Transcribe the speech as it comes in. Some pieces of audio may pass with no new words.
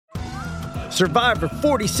Survivor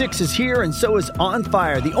 46 is here, and so is On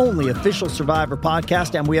Fire, the only official Survivor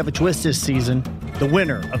podcast, and we have a twist this season. The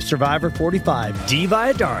winner of Survivor 45, Dee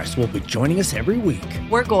Valladares, will be joining us every week.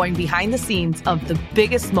 We're going behind the scenes of the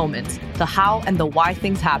biggest moments, the how and the why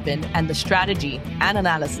things happen, and the strategy and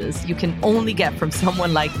analysis you can only get from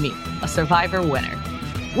someone like me, a Survivor winner.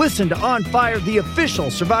 Listen to On Fire, the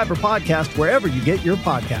official Survivor podcast, wherever you get your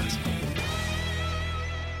podcast.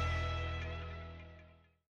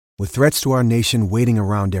 With threats to our nation waiting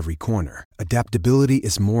around every corner, adaptability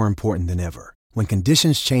is more important than ever. When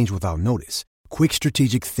conditions change without notice, quick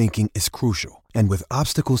strategic thinking is crucial. And with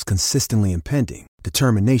obstacles consistently impending,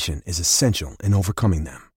 determination is essential in overcoming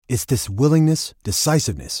them. It's this willingness,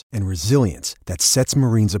 decisiveness, and resilience that sets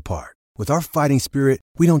Marines apart. With our fighting spirit,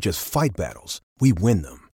 we don't just fight battles, we win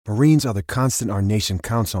them. Marines are the constant our nation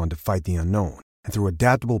counts on to fight the unknown. And through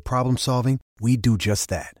adaptable problem solving, we do just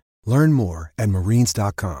that. Learn more at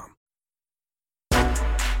marines.com.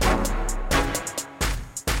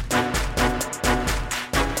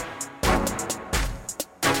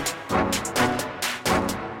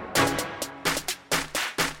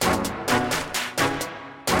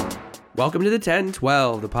 Welcome to the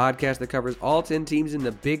 10-12, the podcast that covers all 10 teams in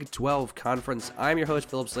the Big 12 Conference. I'm your host,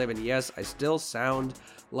 Philip Slavin. Yes, I still sound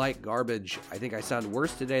like garbage. I think I sound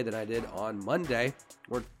worse today than I did on Monday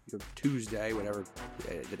or Tuesday, whatever.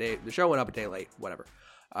 The show went up a day late, whatever.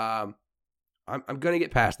 I'm going to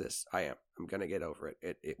get past this. I am. I'm going to get over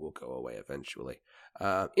it. It will go away eventually.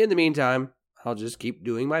 In the meantime, I'll just keep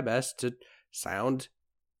doing my best to sound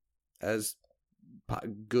as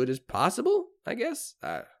good as possible, I guess.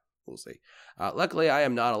 We'll see. Luckily, I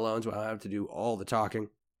am not alone, so I don't have to do all the talking.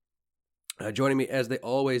 Joining me, as they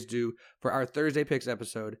always do, for our Thursday Picks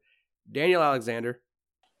episode, Daniel Alexander.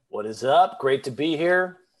 What is up? Great to be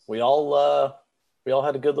here. We all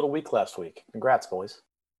had a good little week last week. Congrats, boys.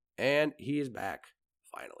 And he is back,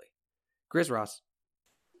 finally. Chris Ross.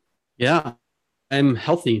 Yeah, I'm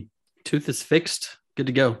healthy. Tooth is fixed. Good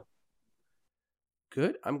to go.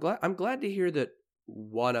 Good. I'm glad to hear that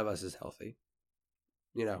one of us is healthy.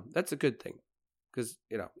 You know, that's a good thing because,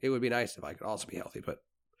 you know, it would be nice if I could also be healthy, but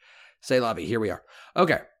say la vie, here we are.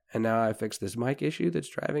 Okay. And now I fixed this mic issue that's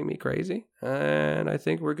driving me crazy, and I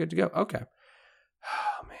think we're good to go. Okay.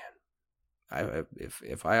 Oh, man.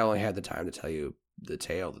 If I only had the time to tell you the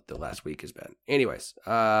tale that the last week has been. Anyways,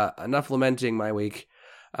 enough lamenting my week.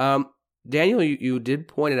 Daniel, you did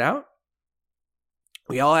point it out.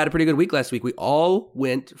 We all had a pretty good week last week. We all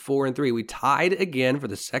went 4-3. We tied again for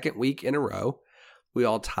the second week in a row. We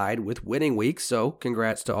all tied with winning weeks, so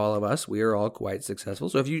congrats to all of us. We are all quite successful.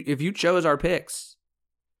 So if you chose our picks,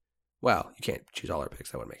 well, you can't choose all our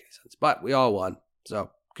picks. That wouldn't make any sense. But we all won, so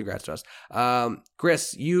congrats to us.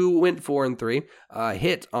 Chris, you went 4-3.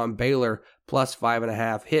 Hit on Baylor plus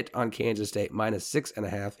 5.5. Hit on Kansas State minus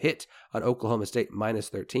 6.5. Hit on Oklahoma State minus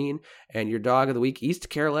 13. And your dog of the week, East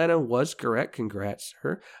Carolina, was correct. Congrats,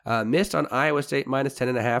 sir. Missed on Iowa State minus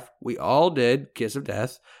 10.5. We all did. Kiss of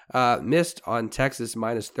death. Missed on Texas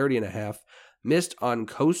minus 30.5. Missed on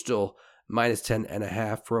Coastal minus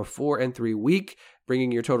 10.5 for a 4-3 week,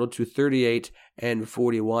 bringing your total to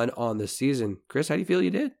 38-41 on the season. Chris, how do you feel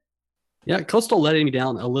you did? Yeah, Coastal letting me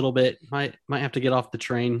down a little bit. Might have to get off the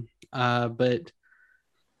train. But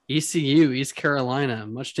ECU, East Carolina,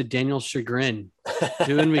 much to Daniel's chagrin,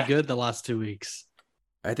 doing me good the last 2 weeks.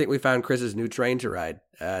 I think we found Chris's new train to ride,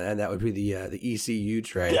 and that would be the ECU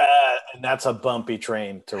train. Yeah, and that's a bumpy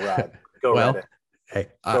train to ride. Go ride it. Hey,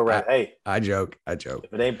 ride it. Hey, I joke.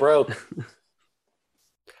 If it ain't broke.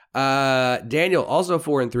 Daniel also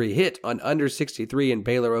 4-3. Hit on under 63 in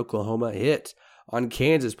Baylor, Oklahoma. Hit on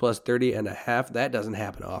Kansas plus 30.5. That doesn't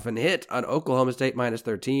happen often. Hit on Oklahoma State minus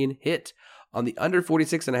 13. Hit on the under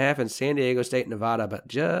 46.5 in San Diego State, Nevada, but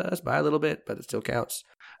just by a little bit, but it still counts.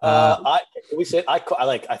 I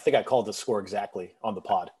think I called the score exactly on the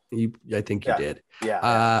pod. I think you did.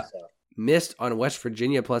 Yeah. Missed on West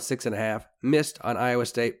Virginia plus 6.5. Missed on Iowa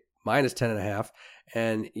State minus 10.5.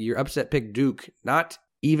 And your upset pick, Duke, not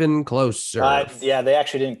even close, sir. They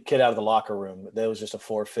actually didn't get out of the locker room. That was just a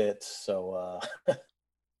forfeit. So,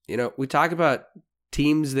 you know, we talk about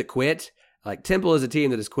teams that quit. Like Temple is a team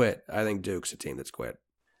that has quit. I think Duke's a team that's quit.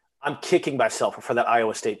 I'm kicking myself for that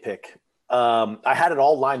Iowa State pick. I had it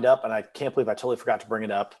all lined up, and I can't believe I totally forgot to bring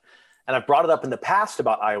it up. And I've brought it up in the past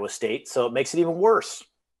about Iowa State, so it makes it even worse.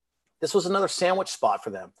 This was another sandwich spot for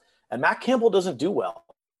them. And Matt Campbell doesn't do well.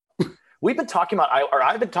 I've been talking about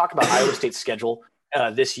Iowa State's schedule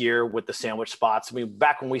this year with the sandwich spots. I mean,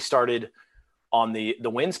 back when we started on the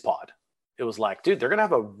Wins pod, it was like, dude, they're going to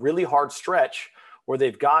have a really hard stretch where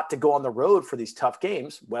they've got to go on the road for these tough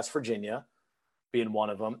games, West Virginia, being one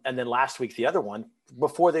of them. And then last week, the other one,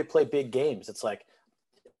 before they play big games, it's like,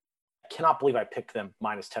 I cannot believe I picked them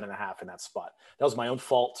minus 10.5 in that spot. That was my own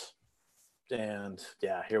fault. And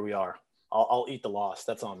yeah, here we are. I'll eat the loss.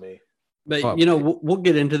 That's on me. But, you know, we'll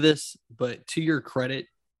get into this, but to your credit,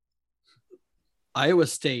 Iowa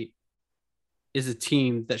State is a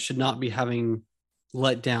team that should not be having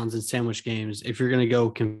letdowns in sandwich games. If you're going to go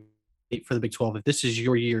compete for the Big 12, if this is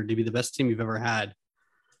your year to be the best team you've ever had,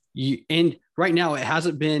 and right now it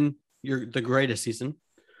hasn't been the greatest season,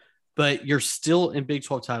 but you're still in Big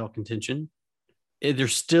 12 title contention.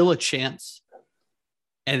 There's still a chance.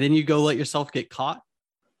 And then you go let yourself get caught.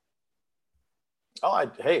 Oh,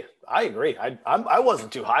 I agree. I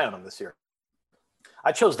wasn't too high on them this year.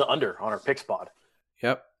 I chose the under on our pick spot.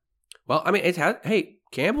 Yep. Well, I mean, hey,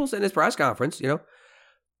 Campbell's in his press conference, you know,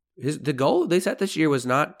 the goal they set this year was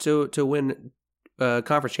not to win a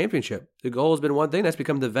conference championship. The goal has been one thing. That's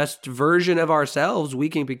become the best version of ourselves we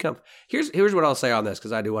can become. Here's what I'll say on this,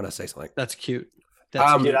 because I do want to say something. That's cute. Dude,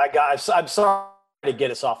 I'm sorry to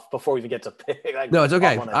get us off before we even get to pick. No, it's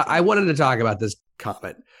okay. I wanted to talk about this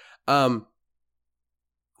comment.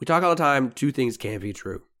 We talk all the time, two things can't be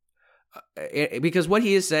true. Because what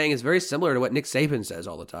he is saying is very similar to what Nick Saban says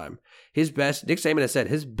all the time. Nick Saban has said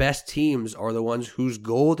his best teams are the ones whose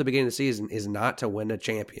goal at the beginning of the season is not to win a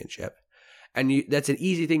championship. And that's an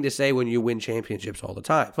easy thing to say when you win championships all the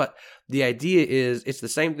time. But the idea is it's the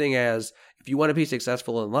same thing as if you want to be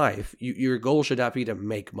successful in life, your goal should not be to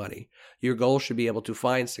make money. Your goal should be able to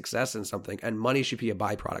find success in something, and money should be a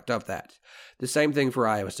byproduct of that. The same thing for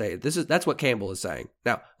Iowa State. That's what Campbell is saying.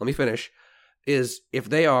 Now, let me finish. Is if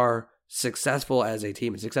they are successful as a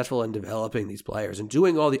team and successful in developing these players and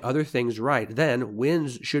doing all the other things right, then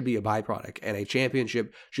wins should be a byproduct, and a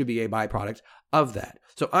championship should be a byproduct of that.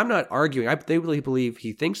 So I'm not arguing. They really believe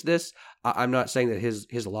he thinks this. I'm not saying that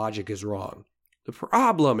his logic is wrong. The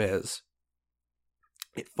problem is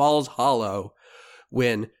it falls hollow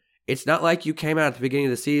when it's not like you came out at the beginning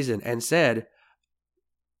of the season and said,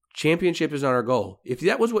 championship is not our goal. If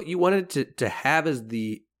that was what you wanted to have as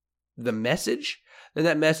the message, then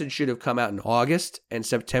that message should have come out in August and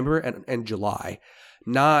September and July,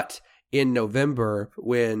 not in November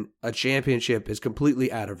when a championship is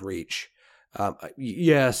completely out of reach.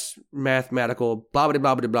 Yes, mathematical, blah, blah,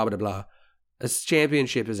 blah, blah, blah, blah, blah. A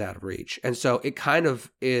championship is out of reach. And so it kind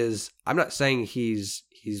of is, I'm not saying he's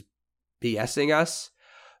BSing us,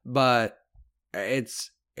 but it's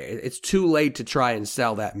too late to try and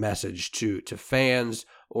sell that message to fans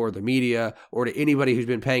or the media or to anybody who's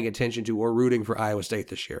been paying attention to or rooting for Iowa State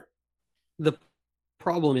this year. The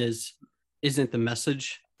problem isn't the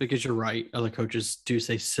message, because you're right. Other coaches do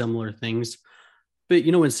say similar things. But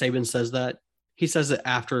you know, when Saban says that, he says it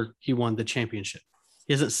after he won the championship.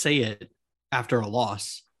 He doesn't say it after a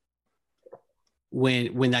loss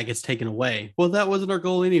when that gets taken away. Well, that wasn't our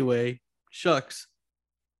goal anyway. Shucks.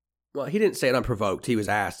 Well, he didn't say it unprovoked. He was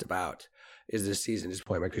asked about, is this season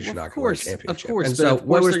disappointment because you're not going to win a championship? Of course. And so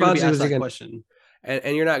what response is that question?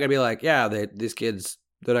 And you're not going to be like, yeah, these kids,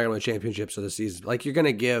 they're not going to win championships of the season. Like, you're going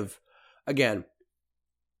to give, again,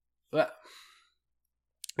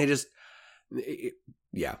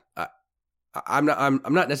 I'm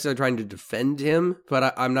not necessarily trying to defend him,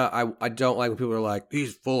 but I don't like when people are like,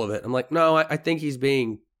 he's full of it. I'm like, no, I think he's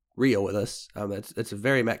being real with us. It's a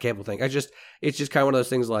very Matt Campbell thing. It's just kind of one of those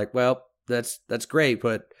things like, well, that's great,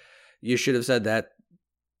 but you should have said that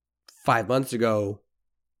 5 months ago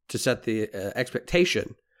to set the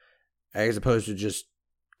expectation, as opposed to just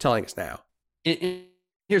telling us now. And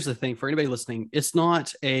here's the thing for anybody listening: it's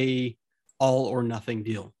not a all or nothing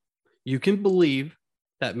deal. You can believe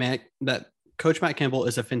that Coach Matt Campbell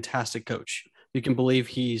is a fantastic coach. You can believe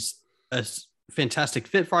he's a fantastic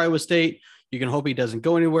fit for Iowa State. You can hope he doesn't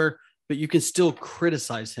go anywhere, but you can still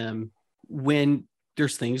criticize him when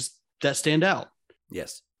there's things that stand out.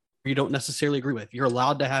 Yes. You don't necessarily agree with. You're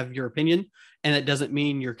allowed to have your opinion, and it doesn't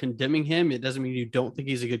mean you're condemning him. It doesn't mean you don't think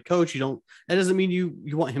he's a good coach. That doesn't mean you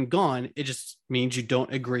want him gone. It just means you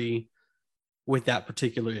don't agree with that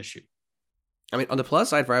particular issue. I mean, on the plus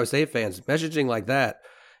side for Iowa State fans, messaging like that,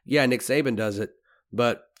 yeah, Nick Saban does it,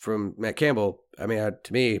 but from Matt Campbell, I mean,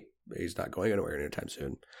 to me, he's not going anywhere anytime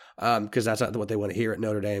soon, because that's not what they want to hear at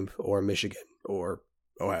Notre Dame or Michigan or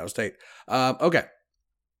Ohio State. Okay.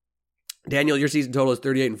 Daniel, your season total is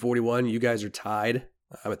 38-41. You guys are tied.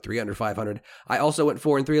 I'm at 3 under 500. I also went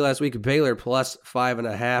 4-3 last week. Baylor plus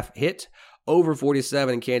 5.5 hit. Over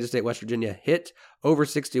 47 in Kansas State, West Virginia hit. Over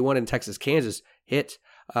 61 in Texas, Kansas hit.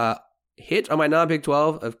 hit on my non-Big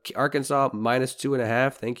 12 of Arkansas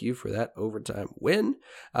 -2.5. Thank you for that overtime win.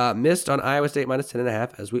 Missed on Iowa State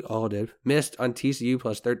 -10.5, as we all did. Missed on TCU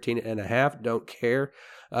 +13.5. Don't care.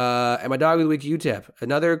 And my dog of the week, UTEP.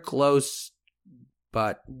 Another close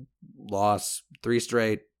but loss. 3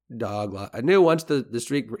 straight dog loss. I knew once the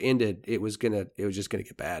streak ended, it was just gonna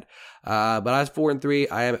get bad. But I was 4-3.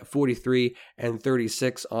 I am at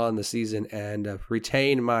 43-36 on the season, and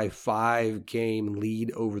retain my 5-game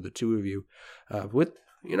lead over the two of you. With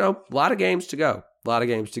a lot of games to go.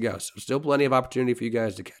 So still plenty of opportunity for you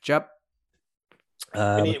guys to catch up.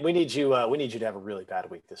 We need you to have a really bad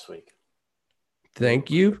week this week.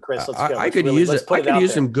 Thank you, Chris. I could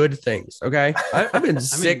use some good things. Okay, I've been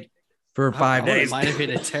sick for 5 days. I might have been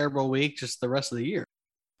a terrible week just the rest of the year.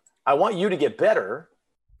 I want you to get better,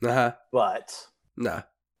 but nah.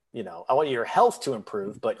 I want your health to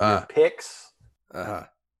improve, but your picks.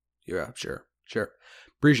 Yeah, sure.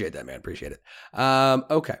 Appreciate that, man. Appreciate it.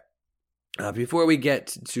 Okay. Before we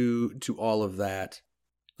get to all of that,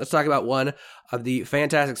 let's talk about one of the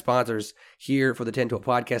fantastic sponsors here for the 1012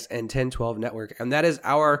 podcast and 1012 network, and that is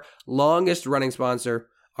our longest running sponsor,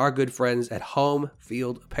 our good friends at Home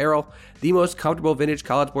Field Apparel, the most comfortable vintage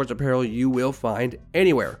college sports apparel you will find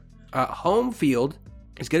anywhere. Home Field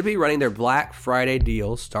is going to be running their Black Friday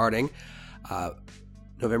deal starting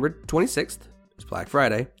November 26th. It's Black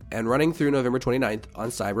Friday, and running through November 29th on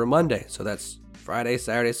Cyber Monday. So that's Friday,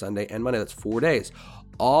 Saturday, Sunday, and Monday. That's 4 days.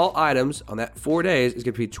 All items on that 4 days is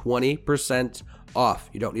going to be 20% off.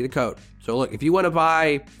 You don't need a code. So look, if you want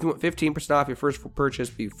 15% off your first purchase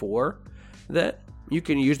before that, you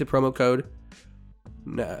can use the promo code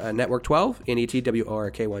Network12,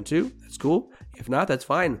 NETWORK12. That's cool. If not, that's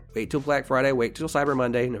fine. Wait till Black Friday. Wait till Cyber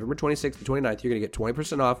Monday, November 26th and 29th. You're going to get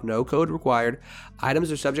 20% off. No code required.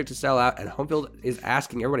 Items are subject to sell out, and Homefield is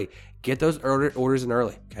asking everybody, get those orders in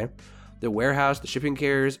early, okay? The warehouse, the shipping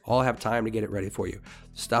carriers all have time to get it ready for you.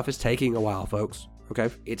 Stuff is taking a while, folks, okay?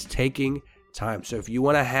 It's taking time. So if you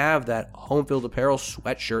want to have that Homefield Apparel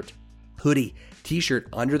sweatshirt, hoodie, t-shirt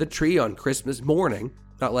under the tree on Christmas morning,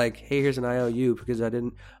 not like, hey, here's an IOU because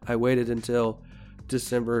I waited until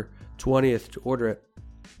December 20th to order it.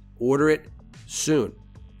 Order it soon.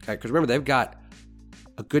 Okay, because remember, they've got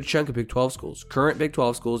a good chunk of Big 12 schools, current Big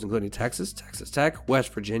 12 schools, including Texas, Texas Tech,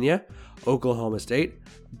 West Virginia, Oklahoma State,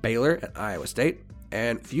 Baylor, and Iowa State,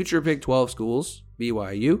 and future Big 12 schools,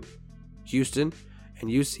 BYU, Houston, and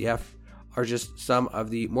UCF, are just some of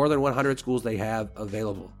the more than 100 schools they have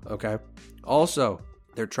available, okay? Also,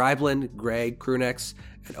 their tri-blend gray crew necks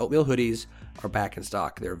and oatmeal hoodies are back in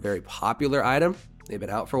stock. They're a very popular item. They've been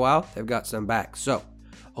out for a while. They've got some back. So,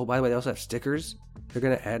 oh, by the way, they also have stickers. They're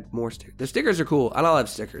going to add more stickers. The stickers are cool. I don't have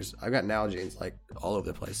stickers. I've got Nalgene's like all over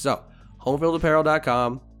the place. So,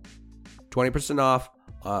 homefieldapparel.com, 20% off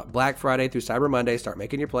Black Friday through Cyber Monday. Start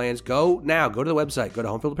making your plans. Go now. Go to the website. Go to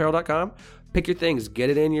homefieldapparel.com. Pick your things. Get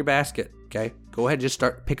it in your basket. Okay? Go ahead. Just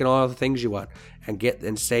start picking all the things you want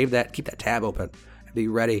and save that. Keep that tab open. Be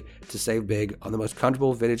ready to save big on the most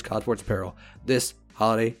comfortable vintage college sports apparel this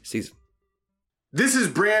holiday season. This is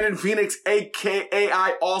Brandon Phoenix, a.k.a.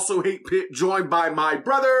 I Also Hate Pitt, joined by my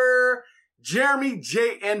brother, Jeremy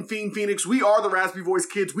J.N. Phoenix. We are the Raspy Voice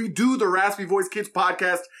Kids. We do the Raspy Voice Kids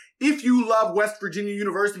podcast. If you love West Virginia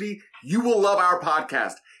University, you will love our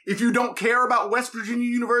podcast. If you don't care about West Virginia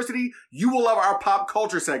University, you will love our pop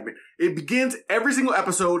culture segment. It begins every single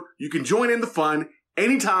episode. You can join in the fun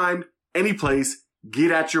anytime, any place.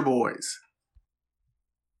 Get at your boys.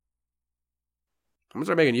 I'm gonna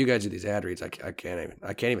start making you guys do these ad reads. I can't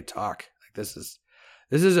even talk. Like this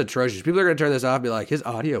is atrocious. People are gonna turn this off and be like, his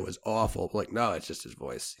audio is awful. I'm like, no, it's just his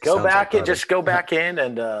voice. Go back in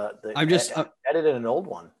and edit in an old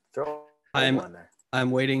one. Throw one in there.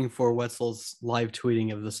 I'm waiting for Wetzel's live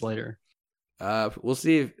tweeting of this later. We'll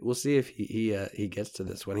see if he gets to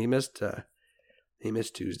this one. He missed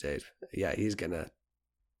Tuesdays. Yeah, he's gonna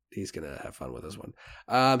have fun with this one.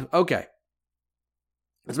 Okay.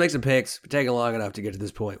 Let's make some picks. We're taking long enough to get to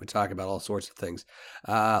this point. We talk about all sorts of things.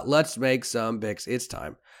 Let's make some picks. It's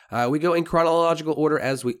time. We go in chronological order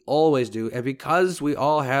as we always do. And because we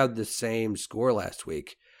all had the same score last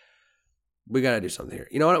week, we got to do something here.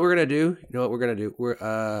 You know what we're going to do?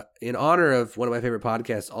 We're in honor of one of my favorite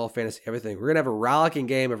podcasts, All Fantasy Everything, we're going to have a rollicking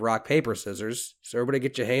game of rock, paper, scissors. So everybody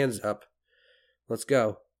get your hands up. Let's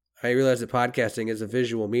go. I realize that podcasting is a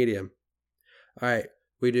visual medium. All right.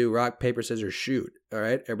 We do rock, paper, scissors, shoot. All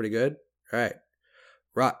right. Everybody good? All right.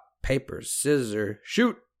 Rock, paper, scissors,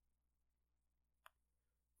 shoot.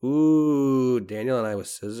 Ooh, Daniel and I with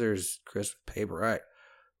scissors, Chris with paper. All right.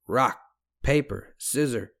 Rock, paper,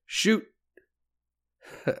 scissors, shoot.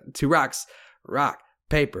 Two rocks. Rock,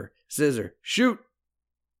 paper, scissors, shoot.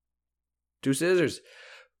 2 scissors.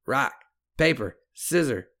 Rock, paper,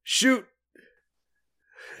 scissors, shoot.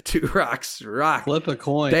 2 rocks, rock. Flip a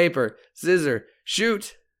coin. Paper, scissors,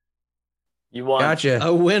 shoot. You won. Gotcha.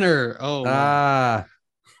 A winner. Oh,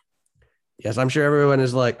 yes, I'm sure everyone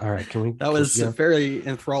is like, all right, can we? that was very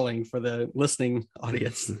enthralling for the listening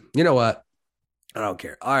audience. You know what? I don't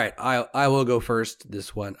care. All right, I will go first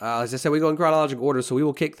this one. As I said, we go in chronological order, so we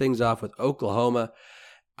will kick things off with Oklahoma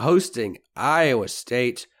hosting Iowa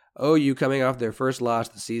State. OU coming off their first loss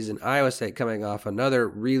of the season. Iowa State coming off another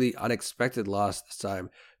really unexpected loss this time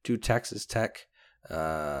to Texas Tech.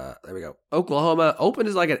 There we go. Oklahoma opened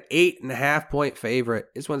as like an 8.5 point favorite.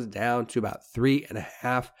 This one's down to about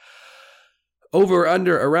 3.5. Over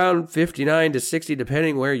under around 59 to 60,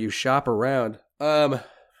 depending where you shop around.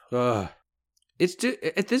 It's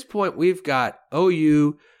at this point we've got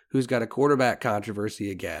OU, who's got a quarterback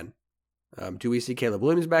controversy again. Do we see Caleb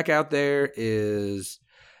Williams back out there? Is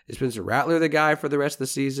Spencer Rattler the guy for the rest of the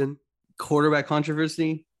season? Quarterback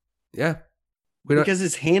controversy? Yeah. Because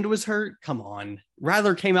his hand was hurt? Come on.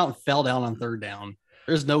 Rattler came out and fell down on 3rd down.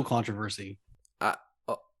 There's no controversy.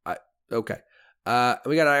 Okay.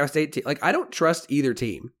 We got an Iowa State team. Like, I don't trust either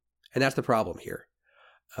team, and that's the problem here.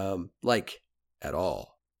 At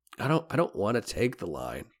all. I don't want to take the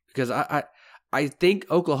line because I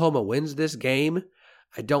think Oklahoma wins this game.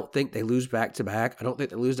 I don't think they lose back-to-back. I don't think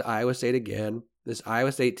they lose to Iowa State again. This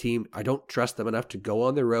Iowa State team, I don't trust them enough to go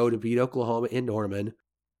on the road and beat Oklahoma in Norman.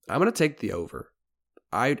 I'm going to take the over.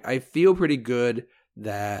 I feel pretty good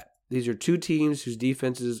that these are 2 teams whose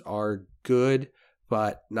defenses are good,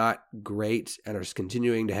 but not great, and are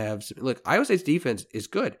continuing to have some. Look, Iowa State's defense is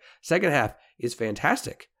good. Second half is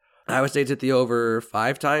fantastic. Iowa State's hit the over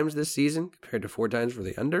 5 times this season compared to 4 times for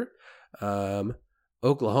the under.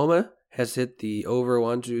 Oklahoma has hit the over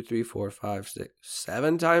 1, 2, 3, 4, 5, 6,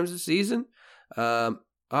 7 times this season. I'm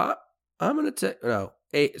going to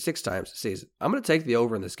take 6 times this season. I'm going to take the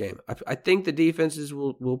over in this game. I think the defenses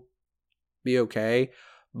will be okay,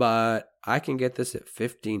 but I can get this at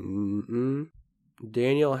 15.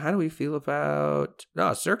 Daniel, how do we feel about?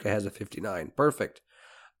 No, Circa has a 59. Perfect.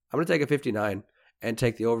 I'm going to take a 59 and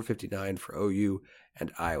take the over 59 for OU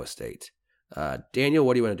and Iowa State. Daniel,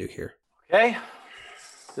 what do you want to do here? Okay.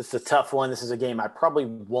 This is a tough one. This is a game I probably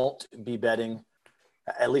won't be betting.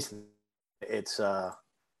 At least it's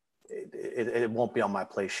it won't be on my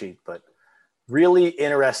play sheet, but really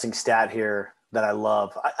interesting stat here that I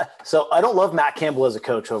love. So I don't love Matt Campbell as a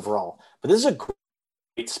coach overall, but this is a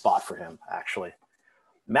great spot for him, actually.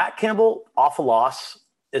 Matt Campbell, off a loss,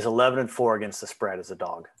 is 11-4 against the spread as a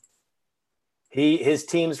dog. His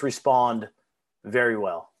teams respond very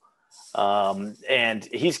well. And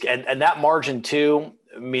that margin too,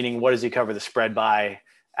 meaning what does he cover the spread by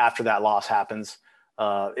after that loss happens?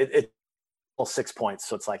 It's almost 6 points.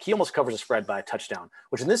 So it's like he almost covers the spread by a touchdown,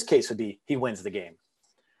 which in this case would be he wins the game.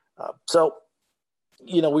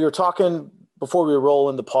 We were talking before we roll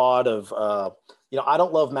in the pod of, I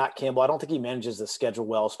don't love Matt Campbell. I don't think he manages the schedule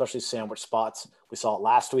well, especially sandwich spots. We saw it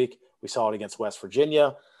last week. We saw it against West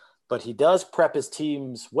Virginia. But he does prep his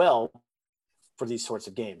teams well for these sorts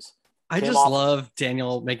of games. I just love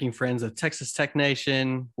Daniel making friends with Texas Tech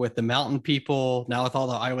Nation, with the Mountain people. Now with all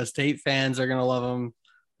the Iowa State fans are going to love him.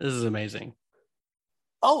 This is amazing.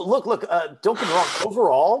 Oh, look, don't get me wrong.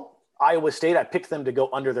 Overall, Iowa State, I picked them to go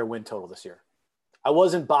under their win total this year. I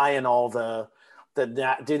wasn't buying all dude,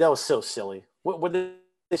 that was so silly. What did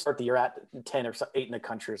they start the year at? 10 or 8 in the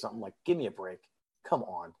country or something? Like, give me a break. Come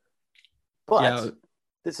on. But yeah,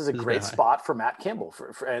 this is a great spot for Matt Campbell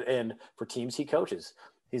and for teams he coaches.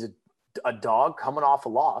 He's a dog coming off a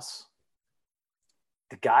loss.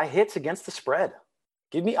 The guy hits against the spread.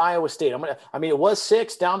 Give me Iowa State. It was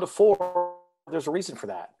 6 down to 4. There's a reason for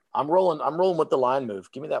that. I'm rolling with the line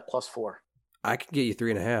move. Give me that +4. I can get you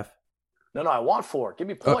 3.5. No, I want 4. Give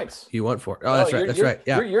me points. You want 4? Oh, that's right. That's right.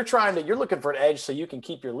 Yeah, you're looking for an edge so you can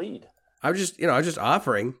keep your lead. I'm just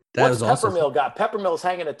offering. That What's Peppermill got? Peppermill's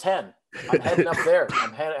hanging at 10. I'm heading up there.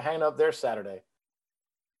 I'm hanging up there Saturday.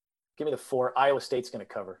 Give me the 4. Iowa State's going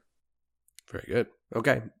to cover. Very good.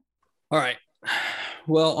 Okay. All right.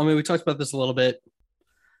 Well, we talked about this a little bit.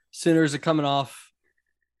 Sooners are coming off,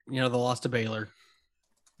 the loss to Baylor.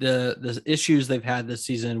 The issues they've had this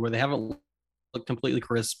season where they haven't looked completely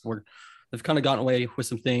crisp, where they've kind of gotten away with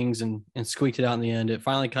some things and squeaked it out in the end. It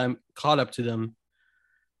finally caught up to them,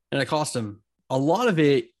 and it cost them. A lot of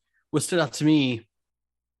it, what stood out to me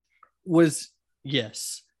was,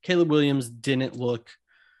 yes, Caleb Williams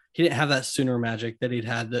he didn't have that Sooner magic that he'd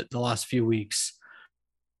had the last few weeks.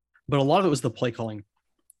 But a lot of it was the play calling.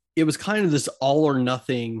 It was kind of this all or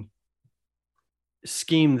nothing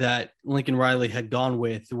scheme that Lincoln Riley had gone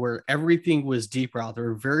with, where everything was deep route. There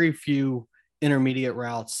were very few intermediate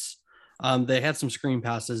routes. They had some screen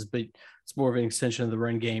passes, but it's more of an extension of the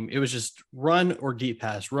run game. It was just run or deep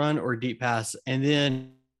pass, run or deep pass. And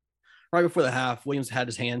then right before the half, Williams had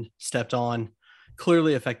his hand stepped on,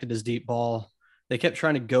 clearly affected his deep ball. They kept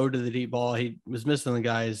trying to go to the deep ball. He was missing the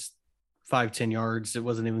guys 5-10 yards. It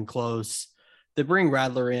wasn't even close. They bring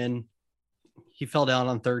Radler in. He fell down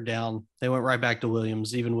on third down. They went right back to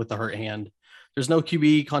Williams, even with the hurt hand. There's no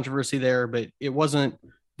QB controversy there, but it wasn't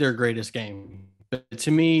their greatest game. But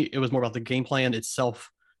to me, it was more about the game plan itself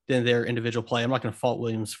than their individual play. I'm not going to fault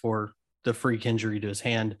Williams for the freak injury to his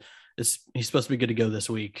hand. He's supposed to be good to go this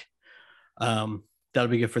week. That'll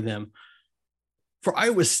be good for them. For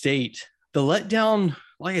Iowa State, the letdown,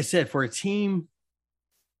 like I said, for a team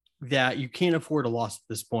that you can't afford a loss at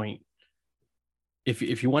this point, if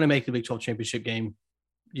you want to make the Big 12 championship game,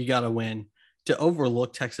 you got to win. To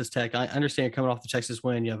overlook Texas Tech, I understand you're coming off the Texas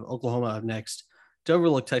win. You have Oklahoma up next. To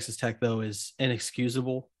overlook Texas Tech, though, is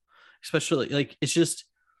inexcusable, especially like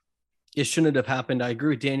it shouldn't have happened. I agree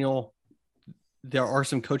with Daniel. There are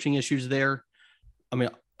some coaching issues there. I mean,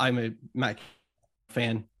 I'm a Mac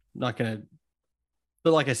fan, not going to,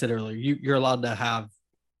 but like I said earlier, you're allowed to have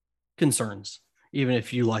concerns, even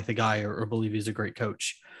if you like the guy or believe he's a great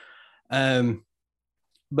coach.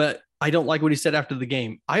 But I don't like what he said after the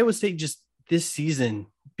game. Iowa State just this season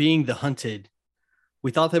being the hunted,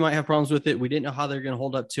 we thought they might have problems with it. We didn't know how they're going to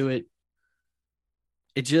hold up to it.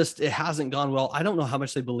 It hasn't gone well. I don't know how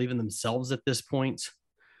much they believe in themselves at this point.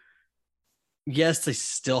 Yes, they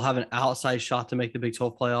still have an outside shot to make the Big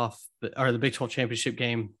 12 playoff or the Big 12 championship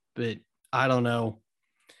game, but I don't know.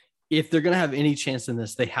 If they're going to have any chance in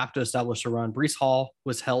this, they have to establish a run. Breece Hall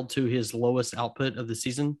was held to his lowest output of the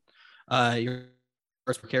season. Your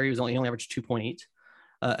first per carry was only averaged 2.8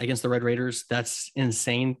 against the Red Raiders. That's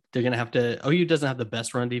insane. They're going to have to, OU doesn't have the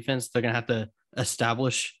best run defense. They're going to have to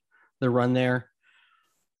establish the run there.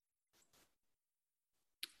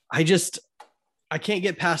 I can't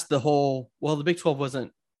get past the whole, well, the Big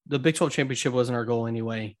 12 championship wasn't our goal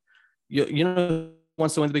anyway. You know, who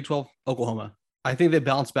wants to win the Big 12? Oklahoma. I think they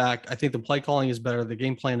bounce back. I think the play calling is better. The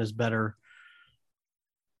game plan is better.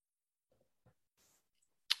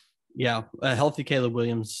 Yeah, a healthy Caleb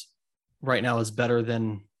Williams right now is better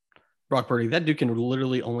than Brock Purdy. That dude can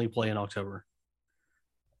literally only play in October.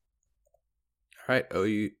 All right,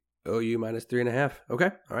 OU minus 3.5. Okay,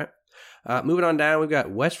 all right. Moving on down, we've got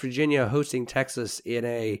West Virginia hosting Texas in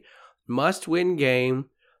a must-win game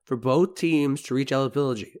for both teams to reach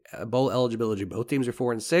bowl eligibility. Both teams are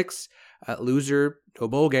 4-6. Loser, no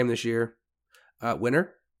bowl game this year.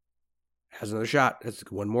 Winner has another shot. That's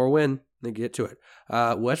one more win. They get to it.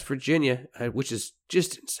 West Virginia, which is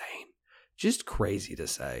just insane, just crazy to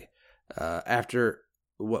say. After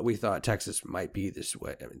what we thought Texas might be this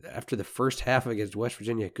way, I mean, after the first half against West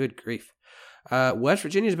Virginia, good grief. West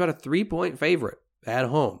Virginia is about a 3-point favorite at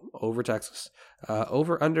home over Texas.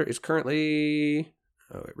 Over under is currently,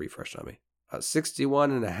 it refreshed on me,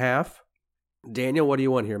 61.5. Daniel, what do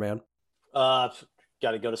you want here, man? Got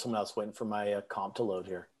to go to someone else. Waiting for my comp to load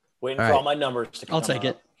here. Waiting for all my numbers to come. I'll take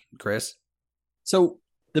it. Chris? So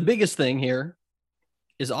the biggest thing here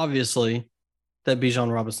is obviously that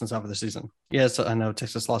Bijan Robinson's out for the season. Yes, I know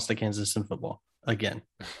Texas lost to Kansas in football again.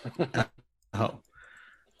 At home.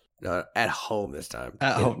 No, at home this time.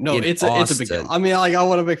 At home. No, it's a big deal. I mean, like I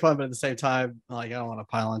want to make fun, but at the same time, like I don't want to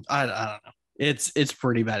pile on. I don't know. It's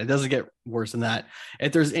pretty bad. It doesn't get worse than that.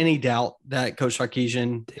 If there's any doubt that Coach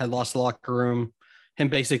Sarkisian had lost the locker room, him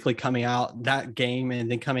basically coming out that game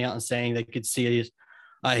and then coming out and saying they could see it.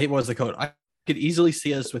 He was the coach. I could easily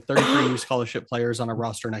see us with 33 new scholarship players on a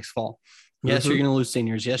roster next fall. Yes, you're going to lose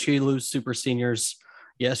seniors. Yes, you lose super seniors.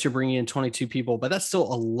 Yes, you're bringing in 22 people, but that's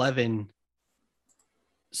still 11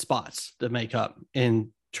 spots to make up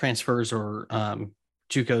in transfers or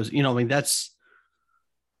JUCOs. You know, I mean, that's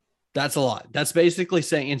a lot. That's basically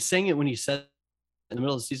saying, and saying it when you said in the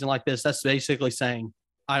middle of the season like this, that's basically saying,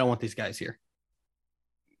 I don't want these guys here.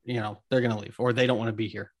 You know, they're going to leave or they don't want to be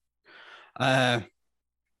here. I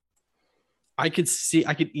could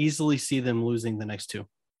easily see them losing the next two.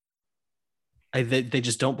 They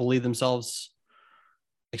just don't believe themselves,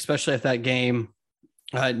 especially at that game.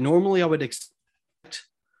 Normally I would expect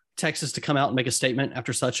Texas to come out and make a statement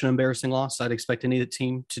after such an embarrassing loss. I'd expect any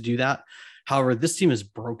team to do that. However, this team is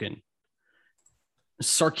broken.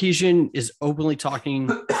 Sarkisian is openly talking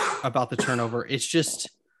about the turnover. It's just,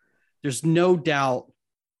 there's no doubt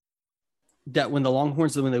that when the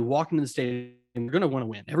Longhorns, when they walk into the stadium, they're going to want to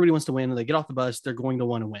win. Everybody wants to win. When they get off the bus, they're going to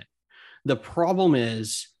want to win. The problem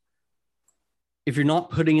is if you're not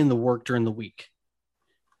putting in the work during the week,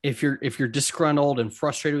 if you're disgruntled and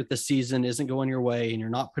frustrated with the season isn't going your way, and you're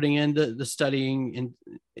not putting in the studying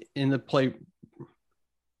in the play,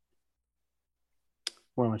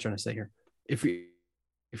 what am I trying to say here? If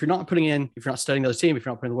you're not putting in, if you're not studying the other team, if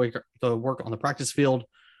you're not putting the work on the practice field,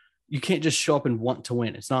 you can't just show up and want to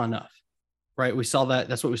win. It's not enough, right? We saw that.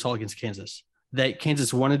 That's what we saw against Kansas. That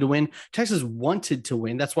Kansas wanted to win. Texas wanted to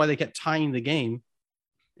win. That's why they kept tying the game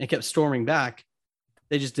and kept storming back.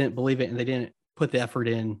 They just didn't believe it, and they didn't put the effort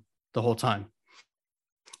in the whole time.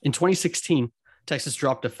 In 2016, Texas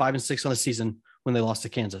dropped to 5-6 on the season when they lost to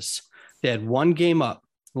Kansas. They had one game up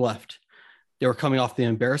left. They were coming off the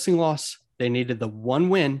embarrassing loss. They needed the one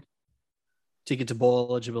win to get to bowl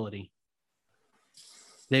eligibility.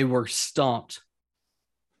 They were stomped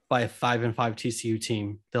by a 5-5 TCU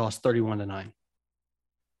team. They lost 31-9.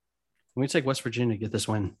 We take West Virginia to get this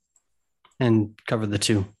win and cover the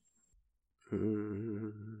 2. I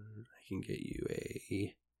can get you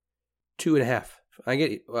a 2.5. I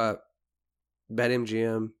get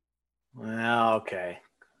BetMGM. Well, okay.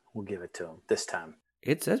 We'll give it to him this time.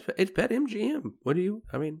 It's BetMGM. What do you?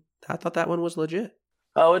 I mean, I thought that one was legit.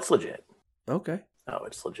 Oh, it's legit. Okay. Oh,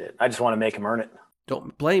 it's legit. I just want to make him earn it.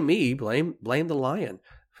 Don't blame me. Blame the Lion.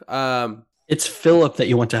 It's Phillip that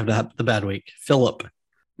you want to have the bad week. Phillip.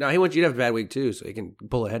 No, he wants you to have a bad week too, so he can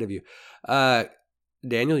pull ahead of you.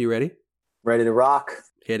 Daniel, you ready? Ready to rock.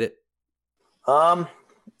 Hit it. I'm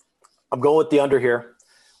going with the under here.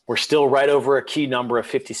 We're still right over a key number of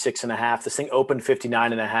 56.5. This thing opened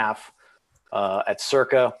 59.5 at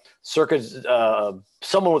Circa. Circa's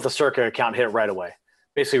someone with a Circa account hit it right away.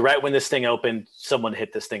 Basically, right when this thing opened, someone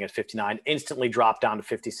hit this thing at 59, instantly dropped down to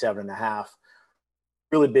 57.5.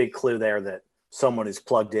 Really big clue there that someone who's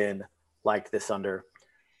plugged in liked this under.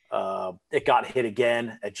 It got hit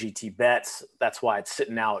again at GT Bets. That's why it's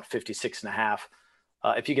sitting now at 56.5.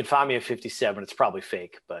 If you can find me at 57, it's probably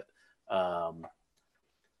fake. But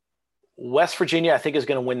West Virginia, I think, is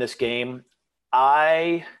going to win this game.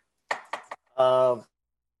 I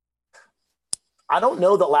don't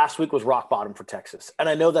know that last week was rock bottom for Texas. And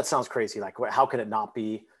I know that sounds crazy. Like, how can it not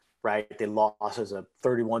be, right? They lost as a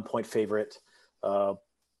 31-point favorite. One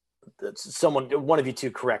of you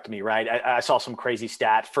two correct me, right? I saw some crazy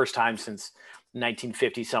stat. First time since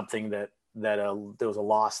 1950 something that there was a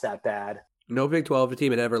loss that bad. No Big 12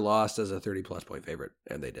 team had ever lost as a 30-plus point favorite,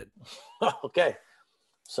 and they did. Okay.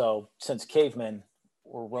 So since cavemen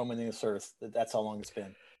were roaming this earth, that's how long it's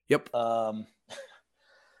been. Yep.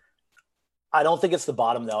 I don't think it's the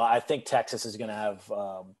bottom, though. I think Texas is going to have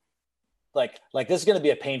like this is going to be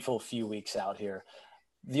a painful few weeks out here.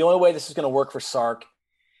 The only way this is going to work for Sark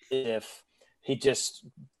if he just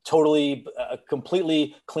totally,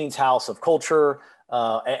 completely cleans house of culture.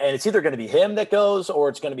 And it's either going to be him that goes, or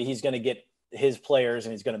it's going to be he's going to get his players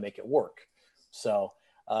and he's going to make it work. So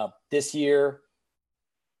this year,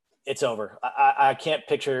 it's over. I can't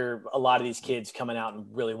picture a lot of these kids coming out and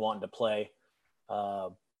really wanting to play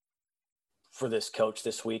for this coach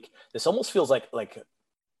this week. This almost feels like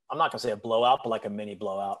I'm not going to say a blowout, but like a mini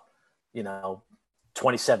blowout,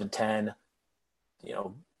 27-10,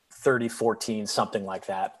 30-14, something like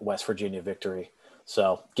that, West Virginia victory.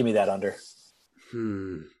 So give me that under.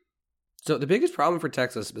 So the biggest problem for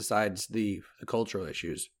Texas, besides the cultural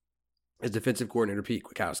issues, is defensive coordinator Pete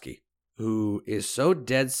Kwiatkowski, who is so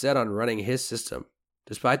dead set on running his system,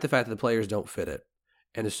 despite the fact that the players don't fit it,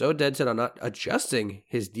 and is so dead set on not adjusting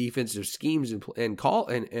his defensive schemes and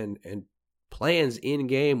plans in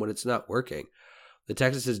game when it's not working. The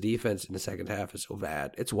Texas's defense in the second half is so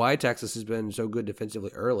bad. It's why Texas has been so good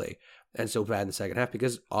defensively early and so bad in the second half,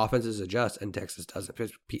 because offenses adjust and Texas doesn't.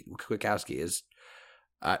 Pete Kwiatkowski is,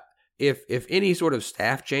 if any sort of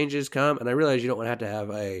staff changes come, and I realize you don't want to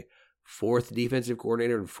have a fourth defensive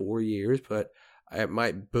coordinator in 4 years, but it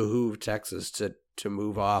might behoove Texas to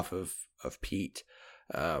move off of Pete,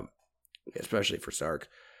 especially for Sark.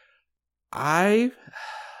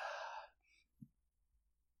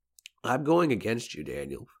 I'm going against you,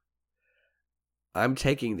 Daniel. I'm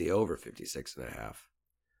taking the over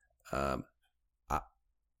 56.5.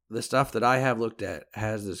 The stuff that I have looked at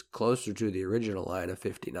has this closer to the original line of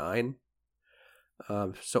 59.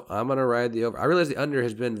 So I'm going to ride the over. I realize the under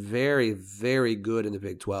has been very, very good in the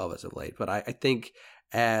Big 12 as of late, but I think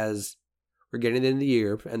as we're getting into the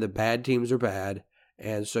year and the bad teams are bad,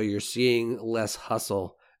 and so you're seeing less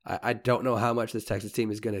hustle, I don't know how much this Texas team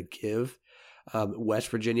is going to give. West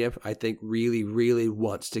Virginia, I think, really, really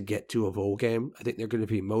wants to get to a bowl game. I think they're going to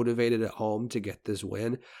be motivated at home to get this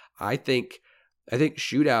win. I think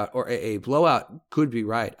shootout or a blowout could be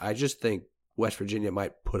right. I just think West Virginia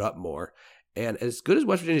might put up more. And as good as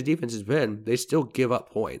West Virginia's defense has been, they still give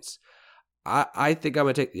up points. I think I'm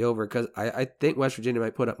going to take the over because I think West Virginia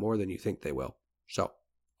might put up more than you think they will. So,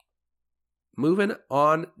 moving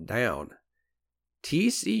on down.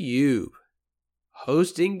 TCU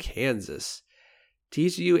hosting Kansas.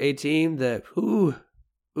 TCU, a team that, who's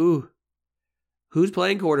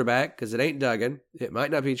playing quarterback? Because it ain't Duggan. It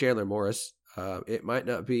might not be Chandler Morris. It might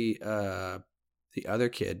not be the other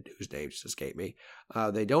kid whose name just escaped me.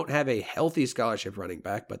 They don't have a healthy scholarship running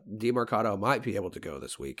back, but DeMarcado might be able to go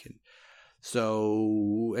this week. And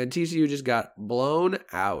TCU just got blown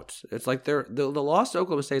out. It's like the loss to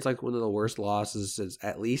Oklahoma State is like one of the worst losses since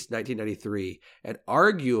at least 1993, and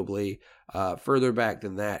arguably further back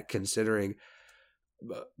than that, considering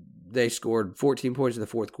they scored 14 points in the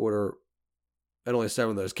fourth quarter, and only 7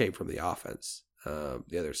 of those came from the offense.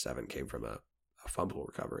 The other 7 came from a fumble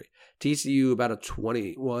recovery. TCU about a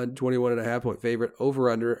 21.5 point favorite, over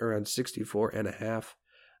under around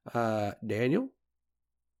 64.5. Daniel?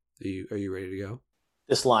 Are you ready to go?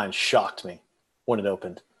 This line shocked me when it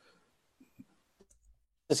opened.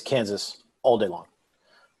 It's Kansas all day long.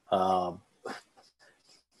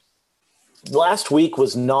 Last week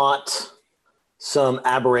was not some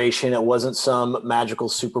aberration. It wasn't some magical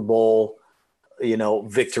Super Bowl,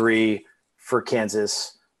 victory for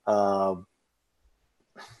Kansas. Are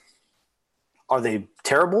they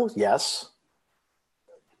terrible? Yes.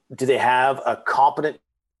 Do they have a competent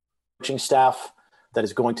coaching staff that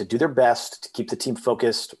is going to do their best to keep the team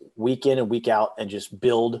focused week in and week out and just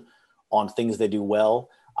build on things they do well?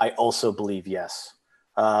 I also believe yes.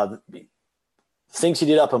 Things he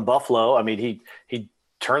did up in Buffalo, I mean, he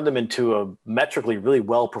turned them into a metrically really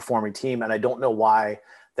well-performing team, and I don't know why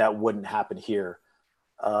that wouldn't happen here.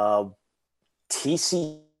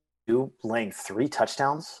 TCU laying 3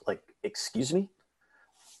 touchdowns? Like, excuse me?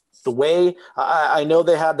 The way I know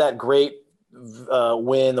they had that great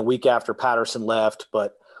win the week after Patterson left,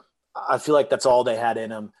 but I feel like that's all they had in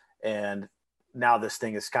them. And now this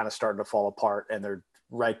thing is kind of starting to fall apart, and they're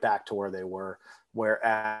right back to where they were.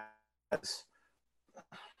 Whereas it's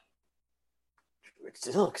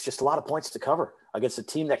just a lot of points to cover against a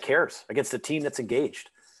team that cares, against a team that's engaged.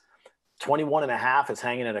 21.5 is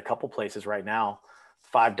hanging at a couple places right now.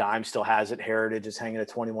 5 Dime still has it. Heritage is hanging at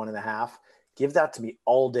 21.5. Give that to me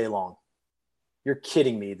all day long. You're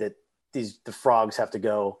kidding me that the Frogs have to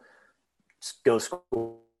go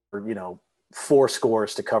score, 4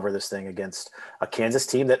 scores to cover this thing against a Kansas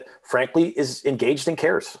team that frankly is engaged and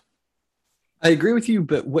cares. I agree with you,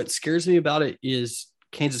 but what scares me about it is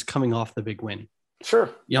Kansas coming off the big win. Sure.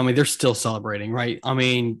 Yeah, I mean, they're still celebrating, right? I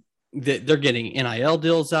mean, they're getting NIL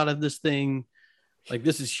deals out of this thing. Like,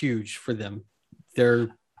 this is huge for them.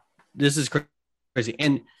 This is crazy.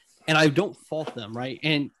 And I don't fault them, right?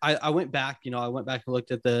 And I went back, and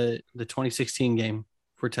looked at the 2016 game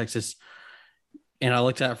for Texas, and I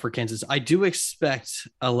looked at it for Kansas. I do expect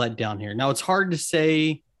a letdown here. Now, it's hard to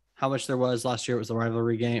say how much there was last year. It was a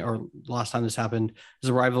rivalry game, or last time this happened, it was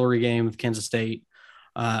a rivalry game with Kansas State,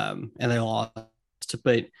 and they lost.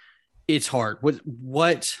 But it's hard.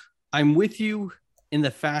 What I'm with you in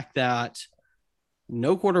the fact that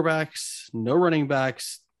no quarterbacks, no running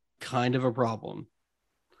backs, kind of a problem.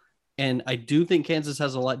 And I do think Kansas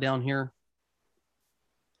has a letdown here.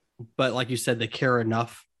 But like you said, they care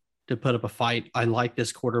enough to put up a fight. I like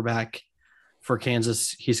this quarterback for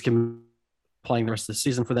Kansas. He's playing the rest of the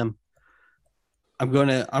season for them.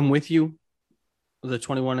 I'm with you with the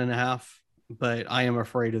 21.5, but I am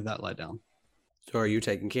afraid of that letdown. So are you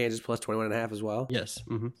taking Kansas plus 21.5 as well? Yes.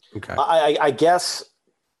 Mm-hmm. Okay. I guess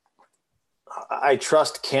I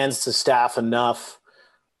trust Kansas' staff enough.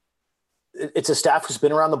 It's a staff who's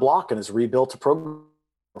been around the block and has rebuilt a program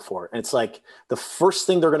before. And it's like the first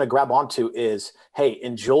thing they're going to grab onto is, hey,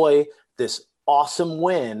 enjoy this awesome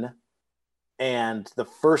win. And the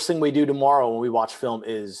first thing we do tomorrow when we watch film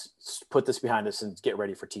is put this behind us and get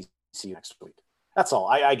ready for TCU next week. That's all.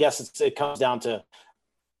 I guess it comes down to.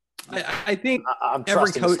 I think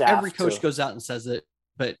every coach goes out and says it,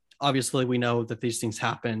 but obviously we know that these things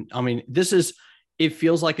happen. I mean, it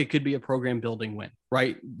feels like it could be a program building win,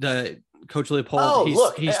 right? The Coach Leopold,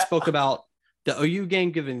 he spoke about the OU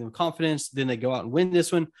game, giving them confidence. Then they go out and win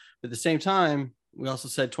this one. But at the same time, we also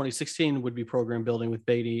said 2016 would be program building with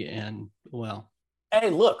Beatty and, well.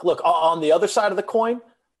 Hey, look, on the other side of the coin,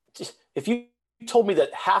 if you told me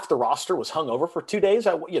that half the roster was hungover for 2 days,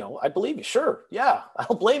 I'd believe you. Sure. Yeah. I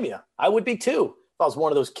don't blame you. I would be too if I was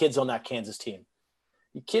one of those kids on that Kansas team.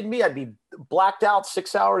 You kidding me? I'd be blacked out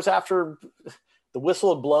 6 hours after the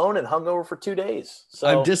whistle had blown and hungover for 2 days. So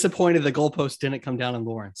I'm disappointed the goalpost didn't come down in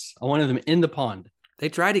Lawrence. I wanted them in the pond. They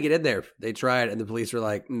tried to get in there. They tried, and the police were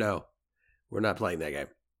like, no, we're not playing that game.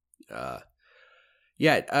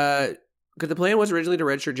 because the plan was originally to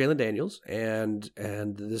redshirt Jalen Daniels, and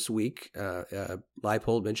this week,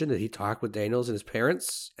 Leipold mentioned that he talked with Daniels and his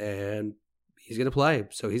parents, and he's going to play.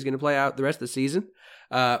 So he's going to play out the rest of the season.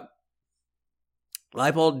 Leipold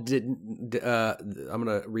didn't. I'm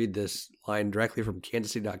going to read this line directly from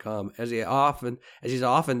KansasCity.com. As he's often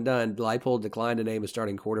done, Leipold declined to name a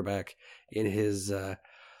starting quarterback in his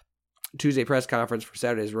Tuesday press conference for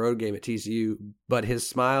Saturday's road game at TCU, but his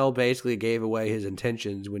smile basically gave away his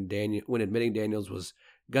intentions when admitting Daniels was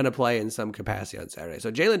going to play in some capacity on Saturday.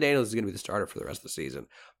 So Jalen Daniels is going to be the starter for the rest of the season,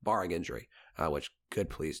 barring injury, which good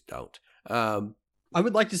please don't. I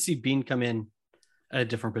would like to see Bean come in at a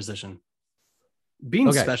different position.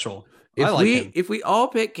 Bean's special. If we all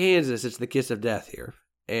pick Kansas, it's the kiss of death here,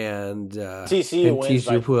 and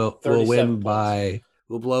TCU will win by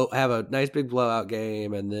have a nice big blowout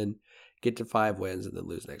game, and then get to 5 wins, and then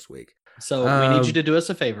lose next week. So we need you to do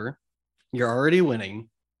us a favor. You're already winning.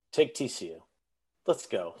 Take TCU. Let's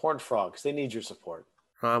go. Horned Frogs. They need your support.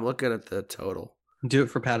 I'm looking at the total. Do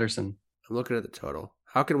it for Patterson. I'm looking at the total.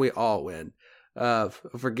 How can we all win?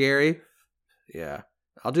 For Gary, yeah.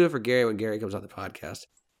 I'll do it for Gary when Gary comes on the podcast.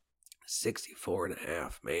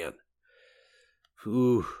 64.5, man.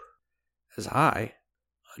 Ooh, that's high.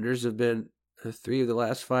 Unders have been 3 of the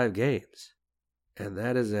last 5 games. And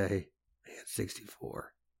that is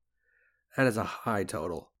 64. That is a high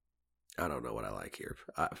total. I don't know what I like here.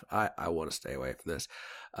 I want to stay away from this.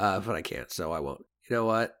 But I can't, so I won't. You know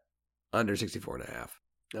what? Under 64.5.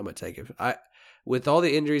 I'm going to take it. With all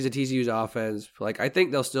the injuries to TCU's offense, I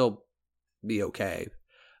think they'll still be okay.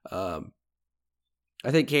 I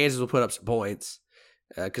think Kansas will put up some points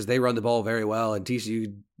because they run the ball very well, and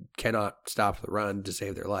TCU cannot stop the run to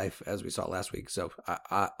save their life, as we saw last week. So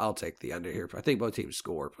I'll take the under here. I think both teams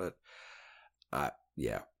score, but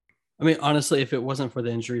yeah. I mean, honestly, if it wasn't for the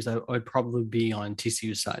injuries, I would probably be on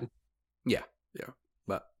TCU's side. Yeah.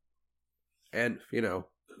 But, and, who knows?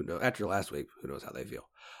 After last week, who knows how they feel.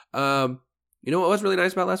 You know what was really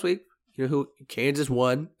nice about last week? Kansas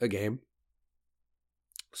won a game.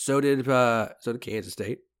 So did Kansas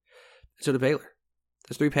State. So did Baylor.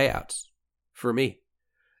 There's 3 payouts for me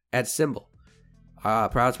at Symbol.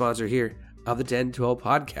 Proud sponsor here of the 10-12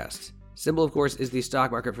 podcast. Symbol, of course, is the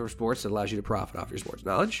stock market for sports that allows you to profit off your sports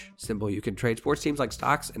knowledge. Symbol, you can trade sports teams like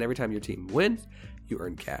stocks, and every time your team wins, you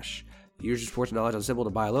earn cash. Use your sports knowledge on Symbol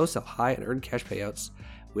to buy low, sell high, and earn cash payouts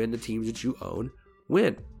when the teams that you own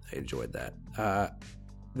win. I enjoyed that.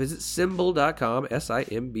 Visit Symbol.com,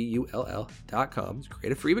 SIMBULL.com.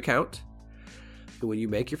 Create a free account. And when you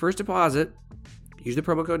make your first deposit, use the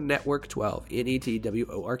promo code NETWORK12,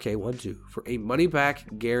 NETWORK12, for a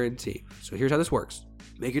money-back guarantee. So here's how this works.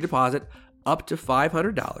 Make your deposit up to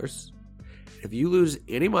 $500. If you lose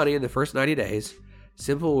any money in the first 90 days,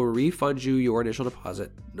 Symbol will refund you your initial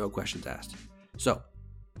deposit, no questions asked. So,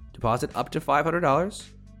 deposit up to $500.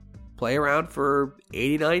 Play around for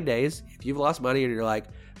 89 days. If you've lost money and you're like,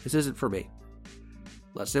 this isn't for me,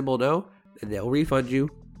 let Symbol know, and they'll refund you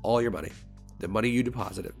all your money. The money you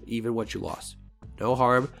deposited, even what you lost. No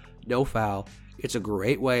harm, no foul. It's a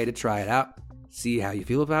great way to try it out, see how you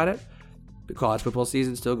feel about it. The college football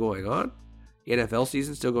season's still going on. NFL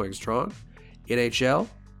season's still going strong. NHL,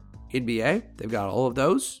 NBA, they've got all of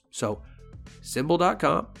those. So,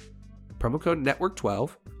 Symbol.com, promo code NETWORK12,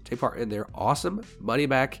 take part in their awesome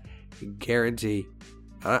money-back guarantee.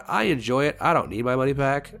 I enjoy it. I don't need my money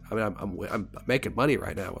back. I mean, I'm making money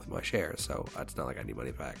right now with my shares, so it's not like I need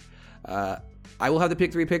money back. I will have the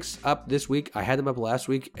pick 3 picks up this week. I had them up last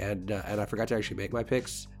week, and I forgot to actually make my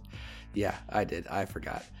picks. Yeah, I did. I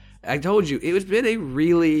forgot. I told you it's been a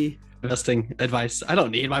really investing advice. I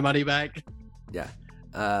don't need my money back. Yeah.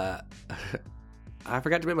 I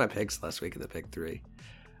forgot to make my picks last week in the pick 3.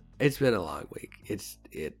 It's been a long week.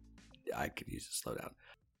 I could use a slowdown.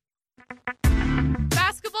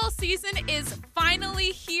 Basketball season is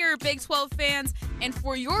finally here, Big 12 fans. And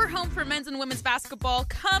for your home for men's and women's basketball,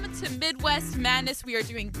 come to Midwest Madness. We are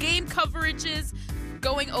doing game coverages,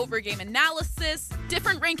 going over game analysis,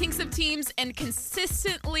 different rankings of teams, and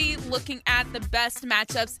consistently looking at the best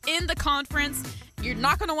matchups in the conference. You're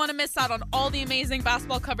not going to want to miss out on all the amazing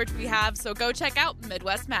basketball coverage we have, so go check out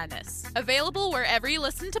Midwest Madness. Available wherever you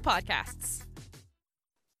listen to podcasts.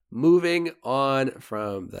 Moving on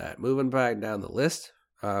from that, moving back down the list,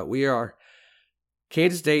 we are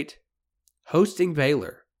Kansas State hosting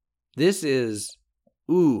Baylor. This is,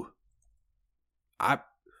 we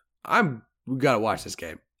gotta watch this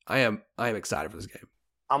game. I am excited for this game.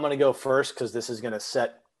 I'm gonna go first because this is gonna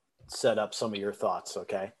set up some of your thoughts.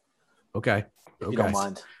 Okay. Okay. If you don't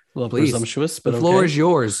mind. A little presumptuous, but the floor is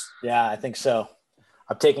yours. Yeah, I think so.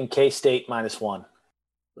 I'm taking K-State -1.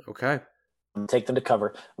 Okay. Take them to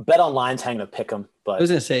cover. Bet Online's hanging a pick 'em, but I was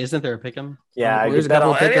gonna say, isn't there a pick 'em? yeah, There's a bet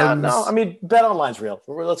couple on, pick 'ems. no, I mean Bet Online's real.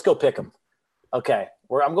 Let's go pick 'em. Okay,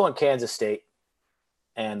 I'm going Kansas State,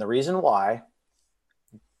 and the reason why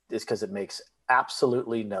is because it makes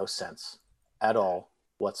absolutely no sense at all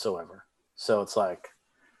whatsoever. So it's like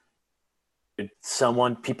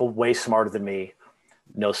people way smarter than me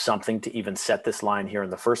know something to even set this line here in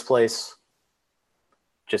the first place.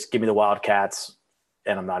 Just give me the Wildcats,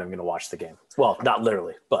 and I'm not even going to watch the game. Well, not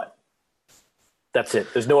literally, but that's it.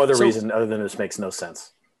 There's no other reason other than this makes no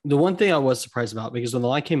sense. The one thing I was surprised about, because when the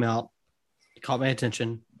line came out, it caught my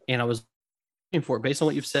attention, and I was looking for it based on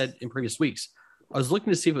what you've said in previous weeks. I was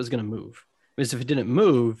looking to see if it was going to move. Because if it didn't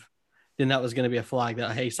move, then that was going to be a flag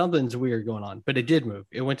that, hey, something's weird going on. But it did move.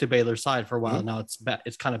 It went to Baylor's side for a while. Mm-hmm. Now it's back.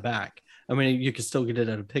 It's kind of back. I mean, you can still get it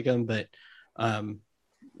at a pick 'em, but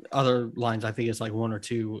other lines, I think it's like 1 or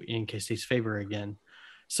 2 in K-State's favor again.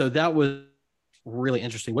 So that was really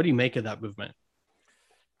interesting. What do you make of that movement?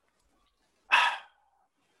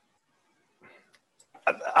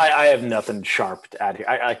 I have nothing sharp to add here.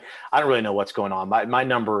 I don't really know what's going on. My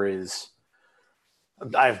number is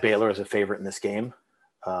I have Baylor as a favorite in this game.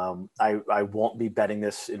 I won't be betting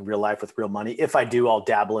this in real life with real money. If I do, I'll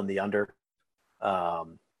dabble in the under.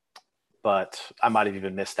 But I might have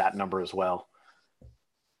even missed that number as well.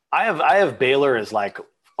 I have Baylor as like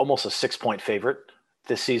almost a 6-point favorite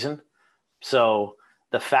this season. So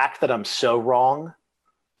the fact that I'm so wrong,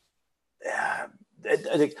 I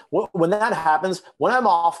think when that happens, when I'm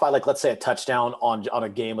off by like, let's say a touchdown on a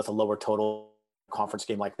game with a lower total conference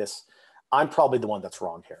game like this, I'm probably the one that's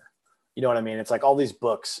wrong here. You know what I mean? It's like all these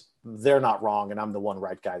books, they're not wrong. And I'm the one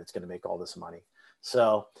right guy that's going to make all this money.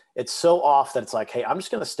 So it's so off that it's like, hey, I'm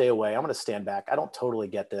just going to stay away. I'm going to stand back. I don't totally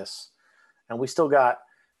get this. And we still got,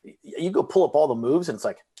 you go pull up all the moves and it's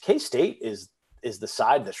like K-State is the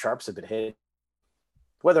side the sharps have been hitting.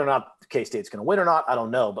 Whether or not K-State's going to win or not, I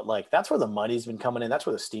don't know. But like, that's where the money's been coming in. That's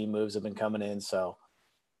where the steam moves have been coming in. So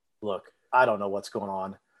look, I don't know what's going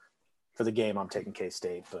on for the game. I'm taking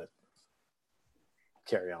K-State, but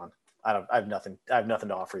carry on. I have nothing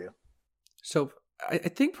to offer you. So I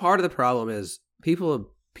think part of the problem is people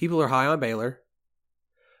are high on Baylor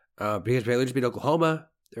because Baylor just beat Oklahoma.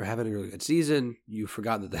 They're having a really good season. You've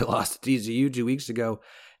forgotten that they lost to TCU 2 weeks ago,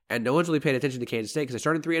 and no one's really paid attention to Kansas State because they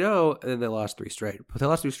started 3-0 and then they lost 3 straight. But they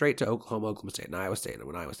lost 3 straight to Oklahoma, Oklahoma State, and Iowa State. And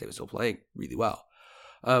when Iowa State was still playing really well,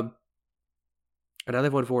 and now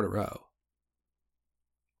they've won 4 in a row.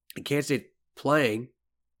 And Kansas State playing.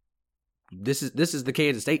 This is the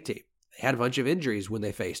Kansas State team. They had a bunch of injuries when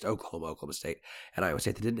they faced Oklahoma State, and Iowa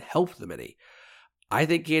State that didn't help them any. I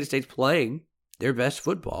think Kansas State's playing their best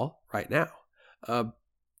football right now.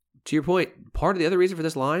 To your point, part of the other reason for